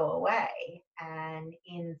make it go away. And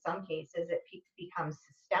in some cases, it becomes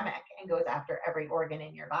systemic and goes after every organ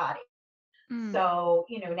in your body. So,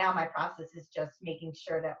 now my process is just making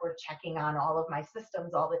sure that we're checking on all of my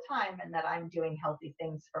systems all the time and that I'm doing healthy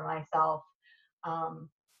things for myself, um,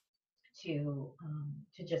 to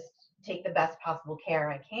just take the best possible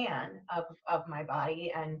care I can of my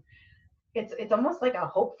body. And it's almost like a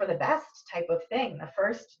hope for the best type of thing. The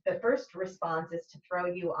first response is to throw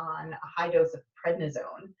you on a high dose of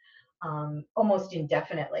prednisone, almost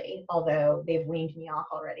indefinitely, although they've weaned me off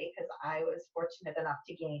already because I was fortunate enough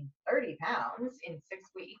to gain 30 pounds in 6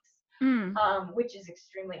 weeks, which is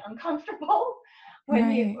extremely uncomfortable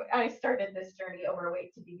Right. I started this journey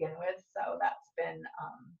overweight to begin with. So that's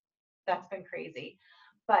been crazy.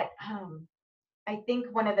 But I think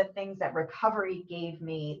one of the things that recovery gave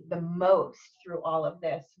me the most through all of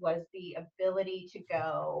this was the ability to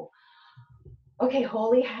go, okay,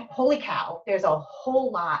 holy cow, there's a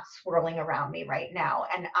whole lot swirling around me right now,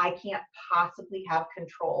 and I can't possibly have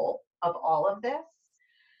control of all of this.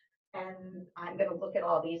 And I'm going to look at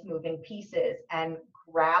all these moving pieces and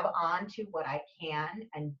grab onto what I can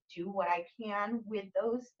and do what I can with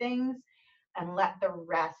those things, and let the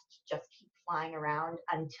rest just keep flying around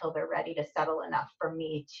until they're ready to settle enough for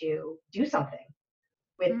me to do something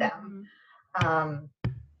with them.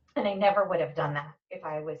 And I never would have done that if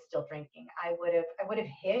I was still drinking. I would have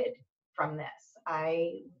hid from this.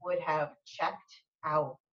 I would have checked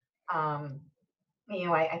out.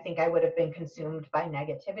 I think I would have been consumed by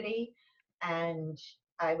negativity and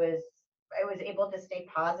I was able to stay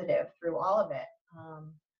positive through all of it.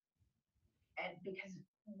 And because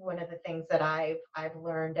one of the things that I've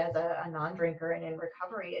learned as a non-drinker and in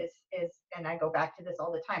recovery is, and I go back to this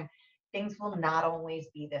all the time, things will not always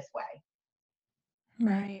be this way.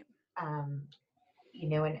 Right. Um,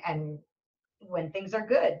 and when things are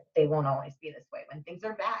good, they won't always be this way. When things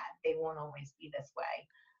are bad, they won't always be this way.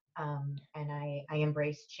 And I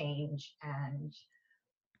embrace change and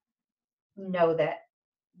know that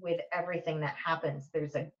with everything that happens,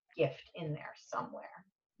 there's a gift in there somewhere,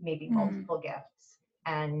 maybe multiple gifts,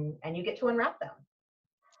 and you get to unwrap them.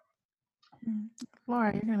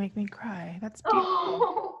 Laura, you're gonna make me cry. That's beautiful.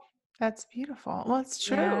 Oh. That's beautiful. Well, it's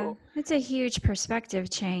true. Yeah, it's a huge perspective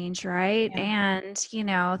change, right? Yeah. And,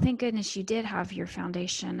 thank goodness you did have your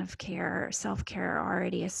foundation of care, self-care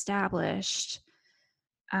already established.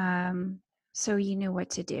 So you knew what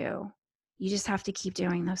to do. You just have to keep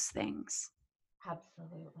doing those things.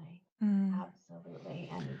 Absolutely. Mm.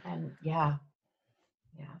 Absolutely. And yeah.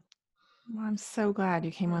 Well, I'm so glad you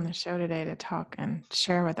came on the show today to talk and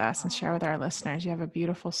share with us and share with our listeners. You have a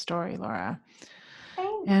beautiful story, Laura.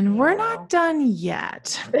 And we're not done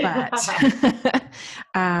yet, but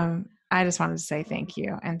I just wanted to say thank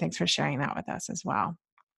you and thanks for sharing that with us as well.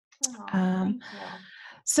 Thank you.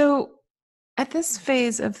 So at this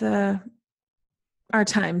phase of our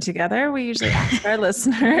time together, we usually ask our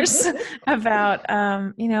listeners about,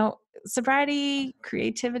 sobriety,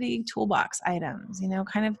 creativity, toolbox items,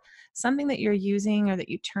 kind of something that you're using or that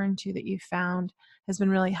you turn to that you found has been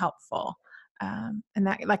really helpful. And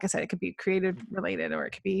that, like I said, it could be creative related or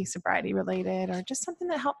it could be sobriety related or just something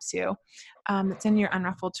that helps you that's in your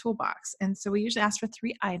Unruffled toolbox. And so we usually ask for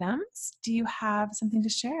 3 items. Do you have something to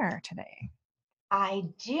share today? I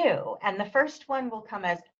do. And the first one will come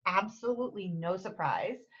as absolutely no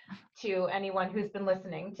surprise to anyone who's been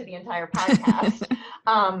listening to the entire podcast.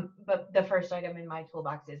 But the first item in my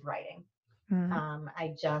toolbox is writing.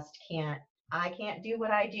 I just can't do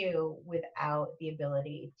what I do without the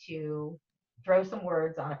ability to throw some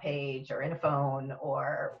words on a page or in a phone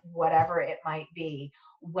or whatever it might be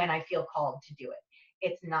when I feel called to do it.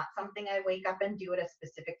 It's not something I wake up and do at a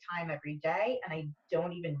specific time every day, and I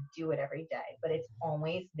don't even do it every day, but it's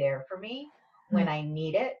always there for me when I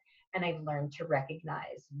need it, and I've learned to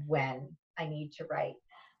recognize when I need to write.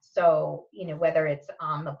 So, whether it's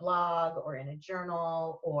on the blog or in a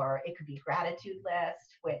journal, or it could be gratitude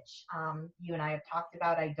list, which you and I have talked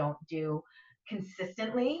about, I don't do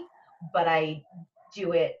consistently, but I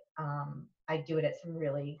do it at some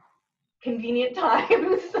really convenient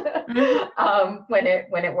times when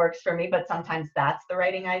it works for me, but sometimes that's the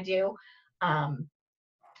writing I do. And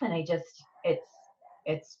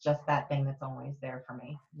it's just that thing that's always there for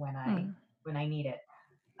me when I need it.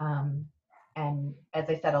 And as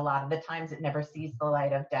I said, a lot of the times it never sees the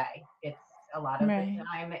light of day. It's a lot of the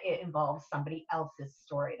time it involves somebody else's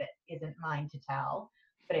story that isn't mine to tell,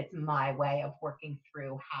 but it's my way of working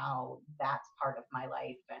through how that's part of my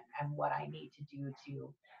life and what I need to do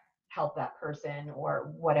to help that person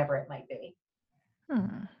or whatever it might be.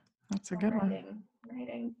 That's a good one.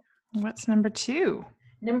 Writing. What's number 2?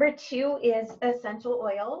 Number 2 is essential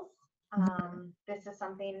oils. This is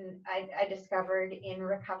something I discovered in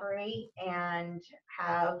recovery and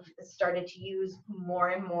have started to use more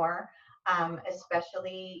and more,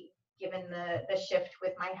 especially given the shift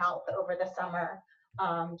with my health over the summer.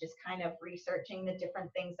 Just kind of researching the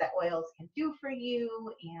different things that oils can do for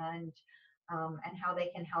you and how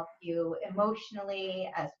they can help you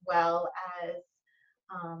emotionally as well as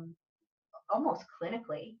almost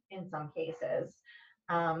clinically in some cases.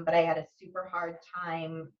 But I had a super hard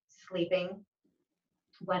time sleeping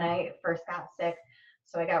when I first got sick.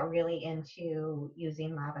 So I got really into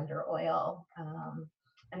using lavender oil.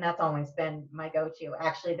 And that's always been my go-to.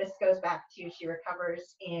 Actually, this goes back to She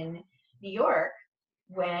Recovers in New York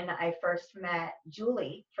when I first met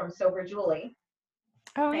Julie from Sober Julie.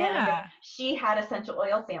 Oh, yeah. And she had essential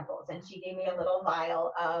oil samples and she gave me a little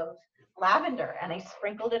vial of lavender and I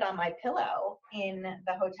sprinkled it on my pillow in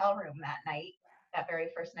the hotel room that very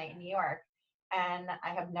first night in New York. And I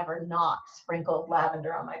have never not sprinkled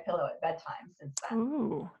lavender on my pillow at bedtime since then.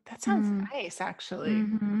 Ooh, that sounds nice, actually.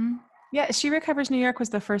 Yeah, She Recovers New York was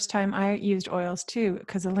the first time I used oils too,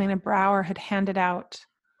 because Elena Brower had handed out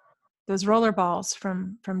those roller balls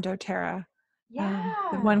from doTERRA. Yeah.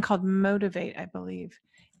 The one called Motivate, I believe.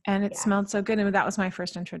 And it smelled so good. And that was my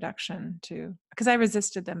first introduction to, because I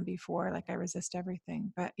resisted them before, like I resist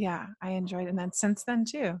everything. But yeah, I enjoyed it. And then since then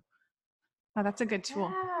too. Oh, that's a good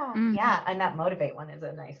tool. Yeah. And that Motivate one is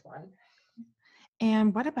a nice one.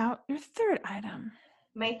 And what about your third item?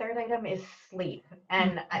 My third item is sleep.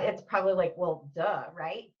 And it's probably like, well, duh,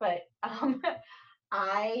 right? But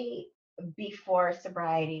I, before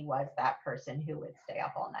sobriety, was that person who would stay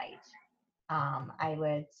up all night. I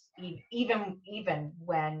would even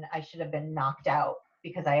when I should have been knocked out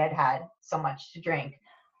because I had had so much to drink,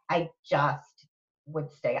 I just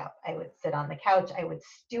would stay up. I would sit on the couch. I would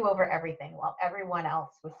stew over everything while everyone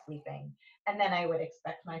else was sleeping. And then I would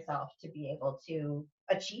expect myself to be able to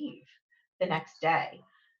achieve the next day.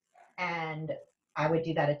 And I would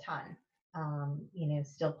do that a ton.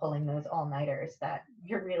 Still pulling those all-nighters that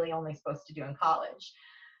you're really only supposed to do in college.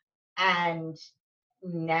 And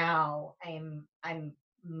now I'm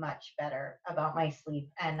much better about my sleep,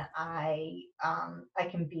 and I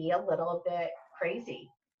can be a little bit crazy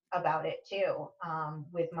about it too,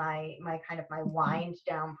 with my kind of my wind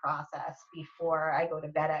down process before I go to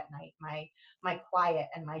bed at night, my quiet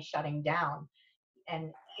and my shutting down.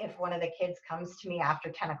 And if one of the kids comes to me after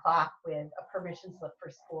 10 o'clock with a permission slip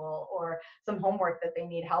for school or some homework that they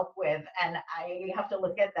need help with, and I have to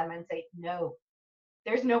look at them and say, no,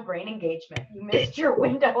 there's no brain engagement. You missed your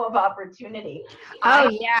window of opportunity. Oh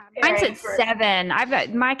I'm yeah, mine's at for, 7. I've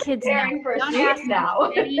got my kids now. preparing for sleep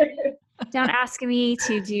now. Don't ask me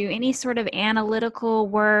to do any sort of analytical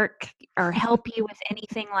work or help you with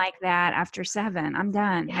anything like that after 7. I'm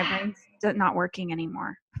done. My brain's not working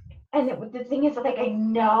anymore. And the thing is, like, I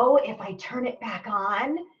know if I turn it back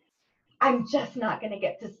on, I'm just not going to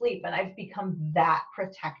get to sleep. And I've become that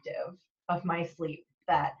protective of my sleep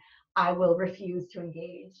that I will refuse to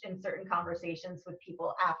engage in certain conversations with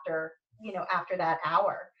people after that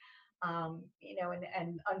hour.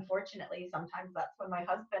 And unfortunately, sometimes that's when my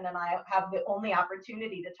husband and I have the only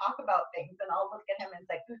opportunity to talk about things. And I'll look at him and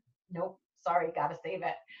say, nope, sorry, got to save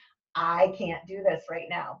it. I can't do this right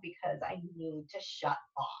now because I need to shut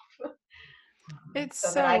off. It's so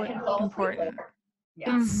so that I can fall asleep important. later.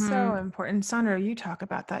 Yeah. It's so important. Sandra, you talk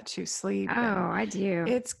about that too, sleep. Oh, I do.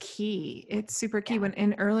 It's key. It's super key. When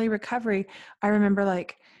in early recovery, I remember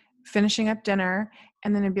like finishing up dinner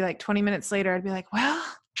and then it'd be like 20 minutes later, I'd be like, well,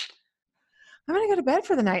 I'm going to go to bed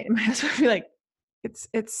for the night. And my husband would be like, it's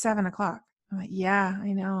 7 o'clock. I'm like, yeah,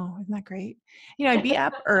 I know. Isn't that great? I'd be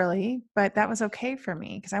up early, but that was okay for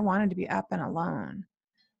me because I wanted to be up and alone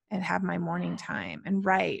and have my morning time and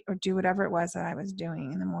write or do whatever it was that I was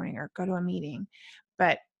doing in the morning or go to a meeting.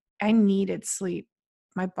 But I needed sleep.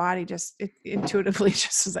 My body just intuitively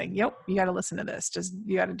just was like, yep, you got to listen to this. Just,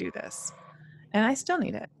 you got to do this. And I still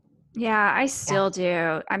need it. Yeah, I still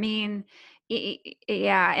do. I mean,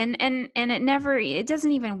 yeah, and it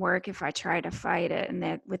doesn't even work if I try to fight it and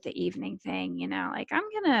that with the evening thing, like I'm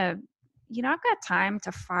gonna, I've got time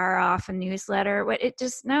to fire off a newsletter. But it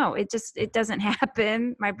doesn't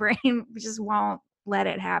happen. My brain just won't let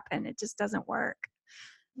it happen. It just doesn't work.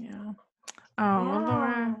 Yeah. Oh, well,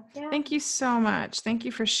 Laura, thank you so much. Thank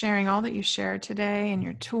you for sharing all that you shared today and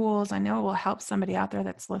your tools. I know it will help somebody out there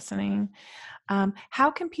that's listening.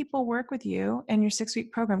 How can people work with you and your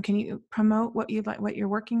 6-week program? Can you promote what you're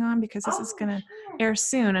working on? Because this is going to air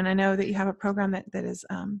soon. And I know that you have a program that is,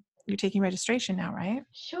 you're taking registration now, right?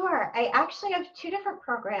 Sure. I actually have 2 different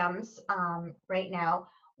programs right now.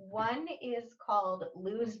 One is called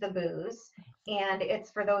Lose the Booze, and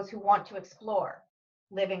it's for those who want to explore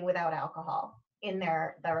living without alcohol in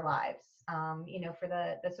their lives. For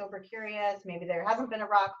the sober curious, maybe there hasn't been a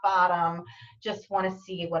rock bottom, just want to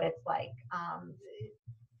see what it's like.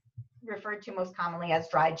 Referred to most commonly as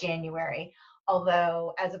dry January,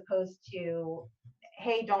 although as opposed to,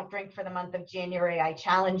 hey, don't drink for the month of January, I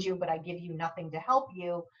challenge you, but I give you nothing to help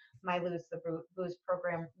you. My Lose the Booze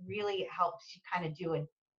program really helps you kind of do a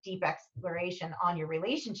deep exploration on your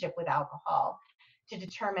relationship with alcohol to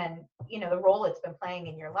determine, the role it's been playing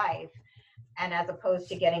in your life. And as opposed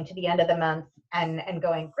to getting to the end of the month and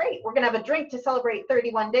going, great, we're going to have a drink to celebrate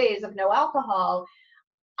 31 days of no alcohol,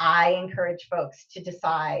 I encourage folks to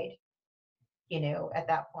decide, at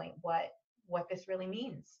that point, what this really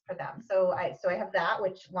means for them. So I have that,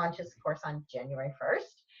 which launches, of course, on January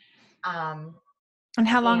 1st. And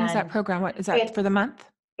how long is that program? What is that for the month?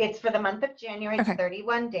 It's for the month of January. Okay. It's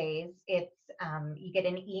 31 days. It's you get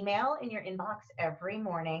an email in your inbox every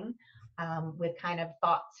morning with kind of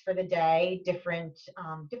thoughts for the day, different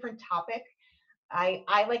topic.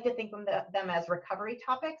 I like to think of them as recovery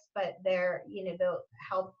topics, but they'll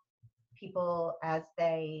help people as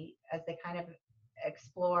they kind of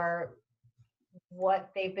explore what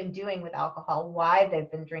they've been doing with alcohol, why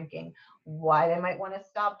they've been drinking, why they might want to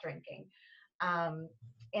stop drinking.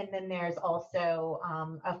 And then there's also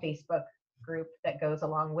a Facebook group that goes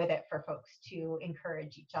along with it for folks to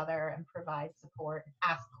encourage each other and provide support,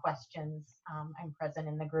 ask questions. I'm present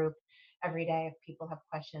in the group. every day if people have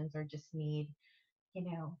questions or just need a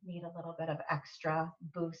little bit of extra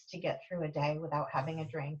boost to get through a day without having a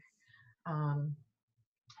drink.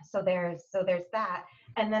 So there's that.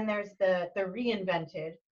 And then there's the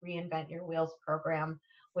Reinvent Your Wheels program,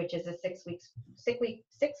 which is a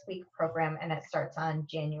 6-week program, and it starts on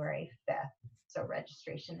January 5th. So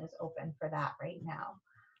registration is open for that right now.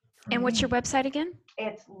 And what's your website again?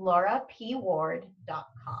 It's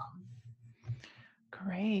laurapward.com.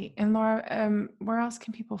 Great. And Laura, where else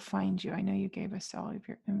can people find you? I know you gave us all of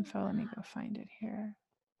your info. Let me go find it here.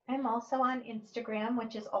 I'm also on Instagram,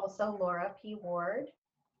 which is also Laura P. Ward.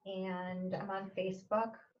 And I'm on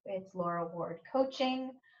Facebook. It's Laura Ward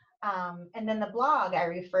Coaching. And then the blog I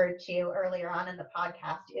referred to earlier on in the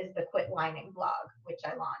podcast is the Quit Whining blog, which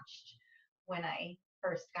I launched when I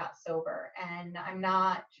first got sober. And I'm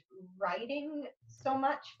not writing so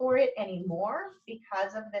much for it anymore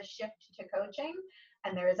because of the shift to coaching.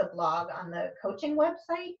 And there is a blog on the coaching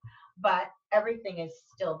website, but everything is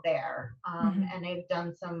still there. And I've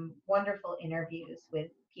done some wonderful interviews with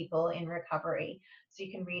people in recovery. So you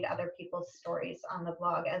can read other people's stories on the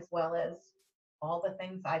blog, as well as all the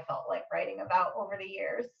things I felt like writing about over the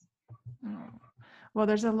years. Oh. Well,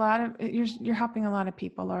 there's a lot of, you're helping a lot of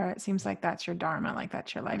people, Laura. It seems like that's your dharma, like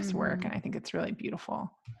that's your life's work. And I think it's really beautiful.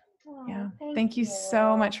 Oh, Yeah. Thank you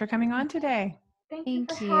so much for coming on today. Thank you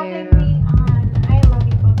for having me on. I love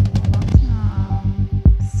you both so much. Oh,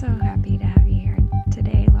 so happy to have you here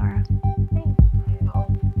today, Laura. Thank you.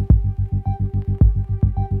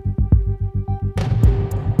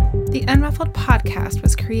 The Unruffled podcast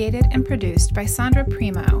was created and produced by Sandra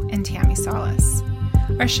Primo and Tammy Salas.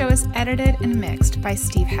 Our show is edited and mixed by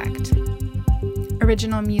Steve Hecht.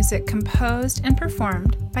 Original music composed and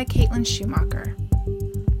performed by Caitlin Schumacher.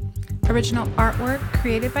 Original artwork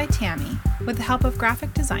created by Tammy with the help of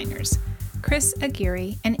graphic designers Chris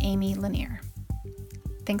Aguirre and Amy Lanier.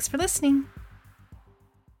 Thanks for listening.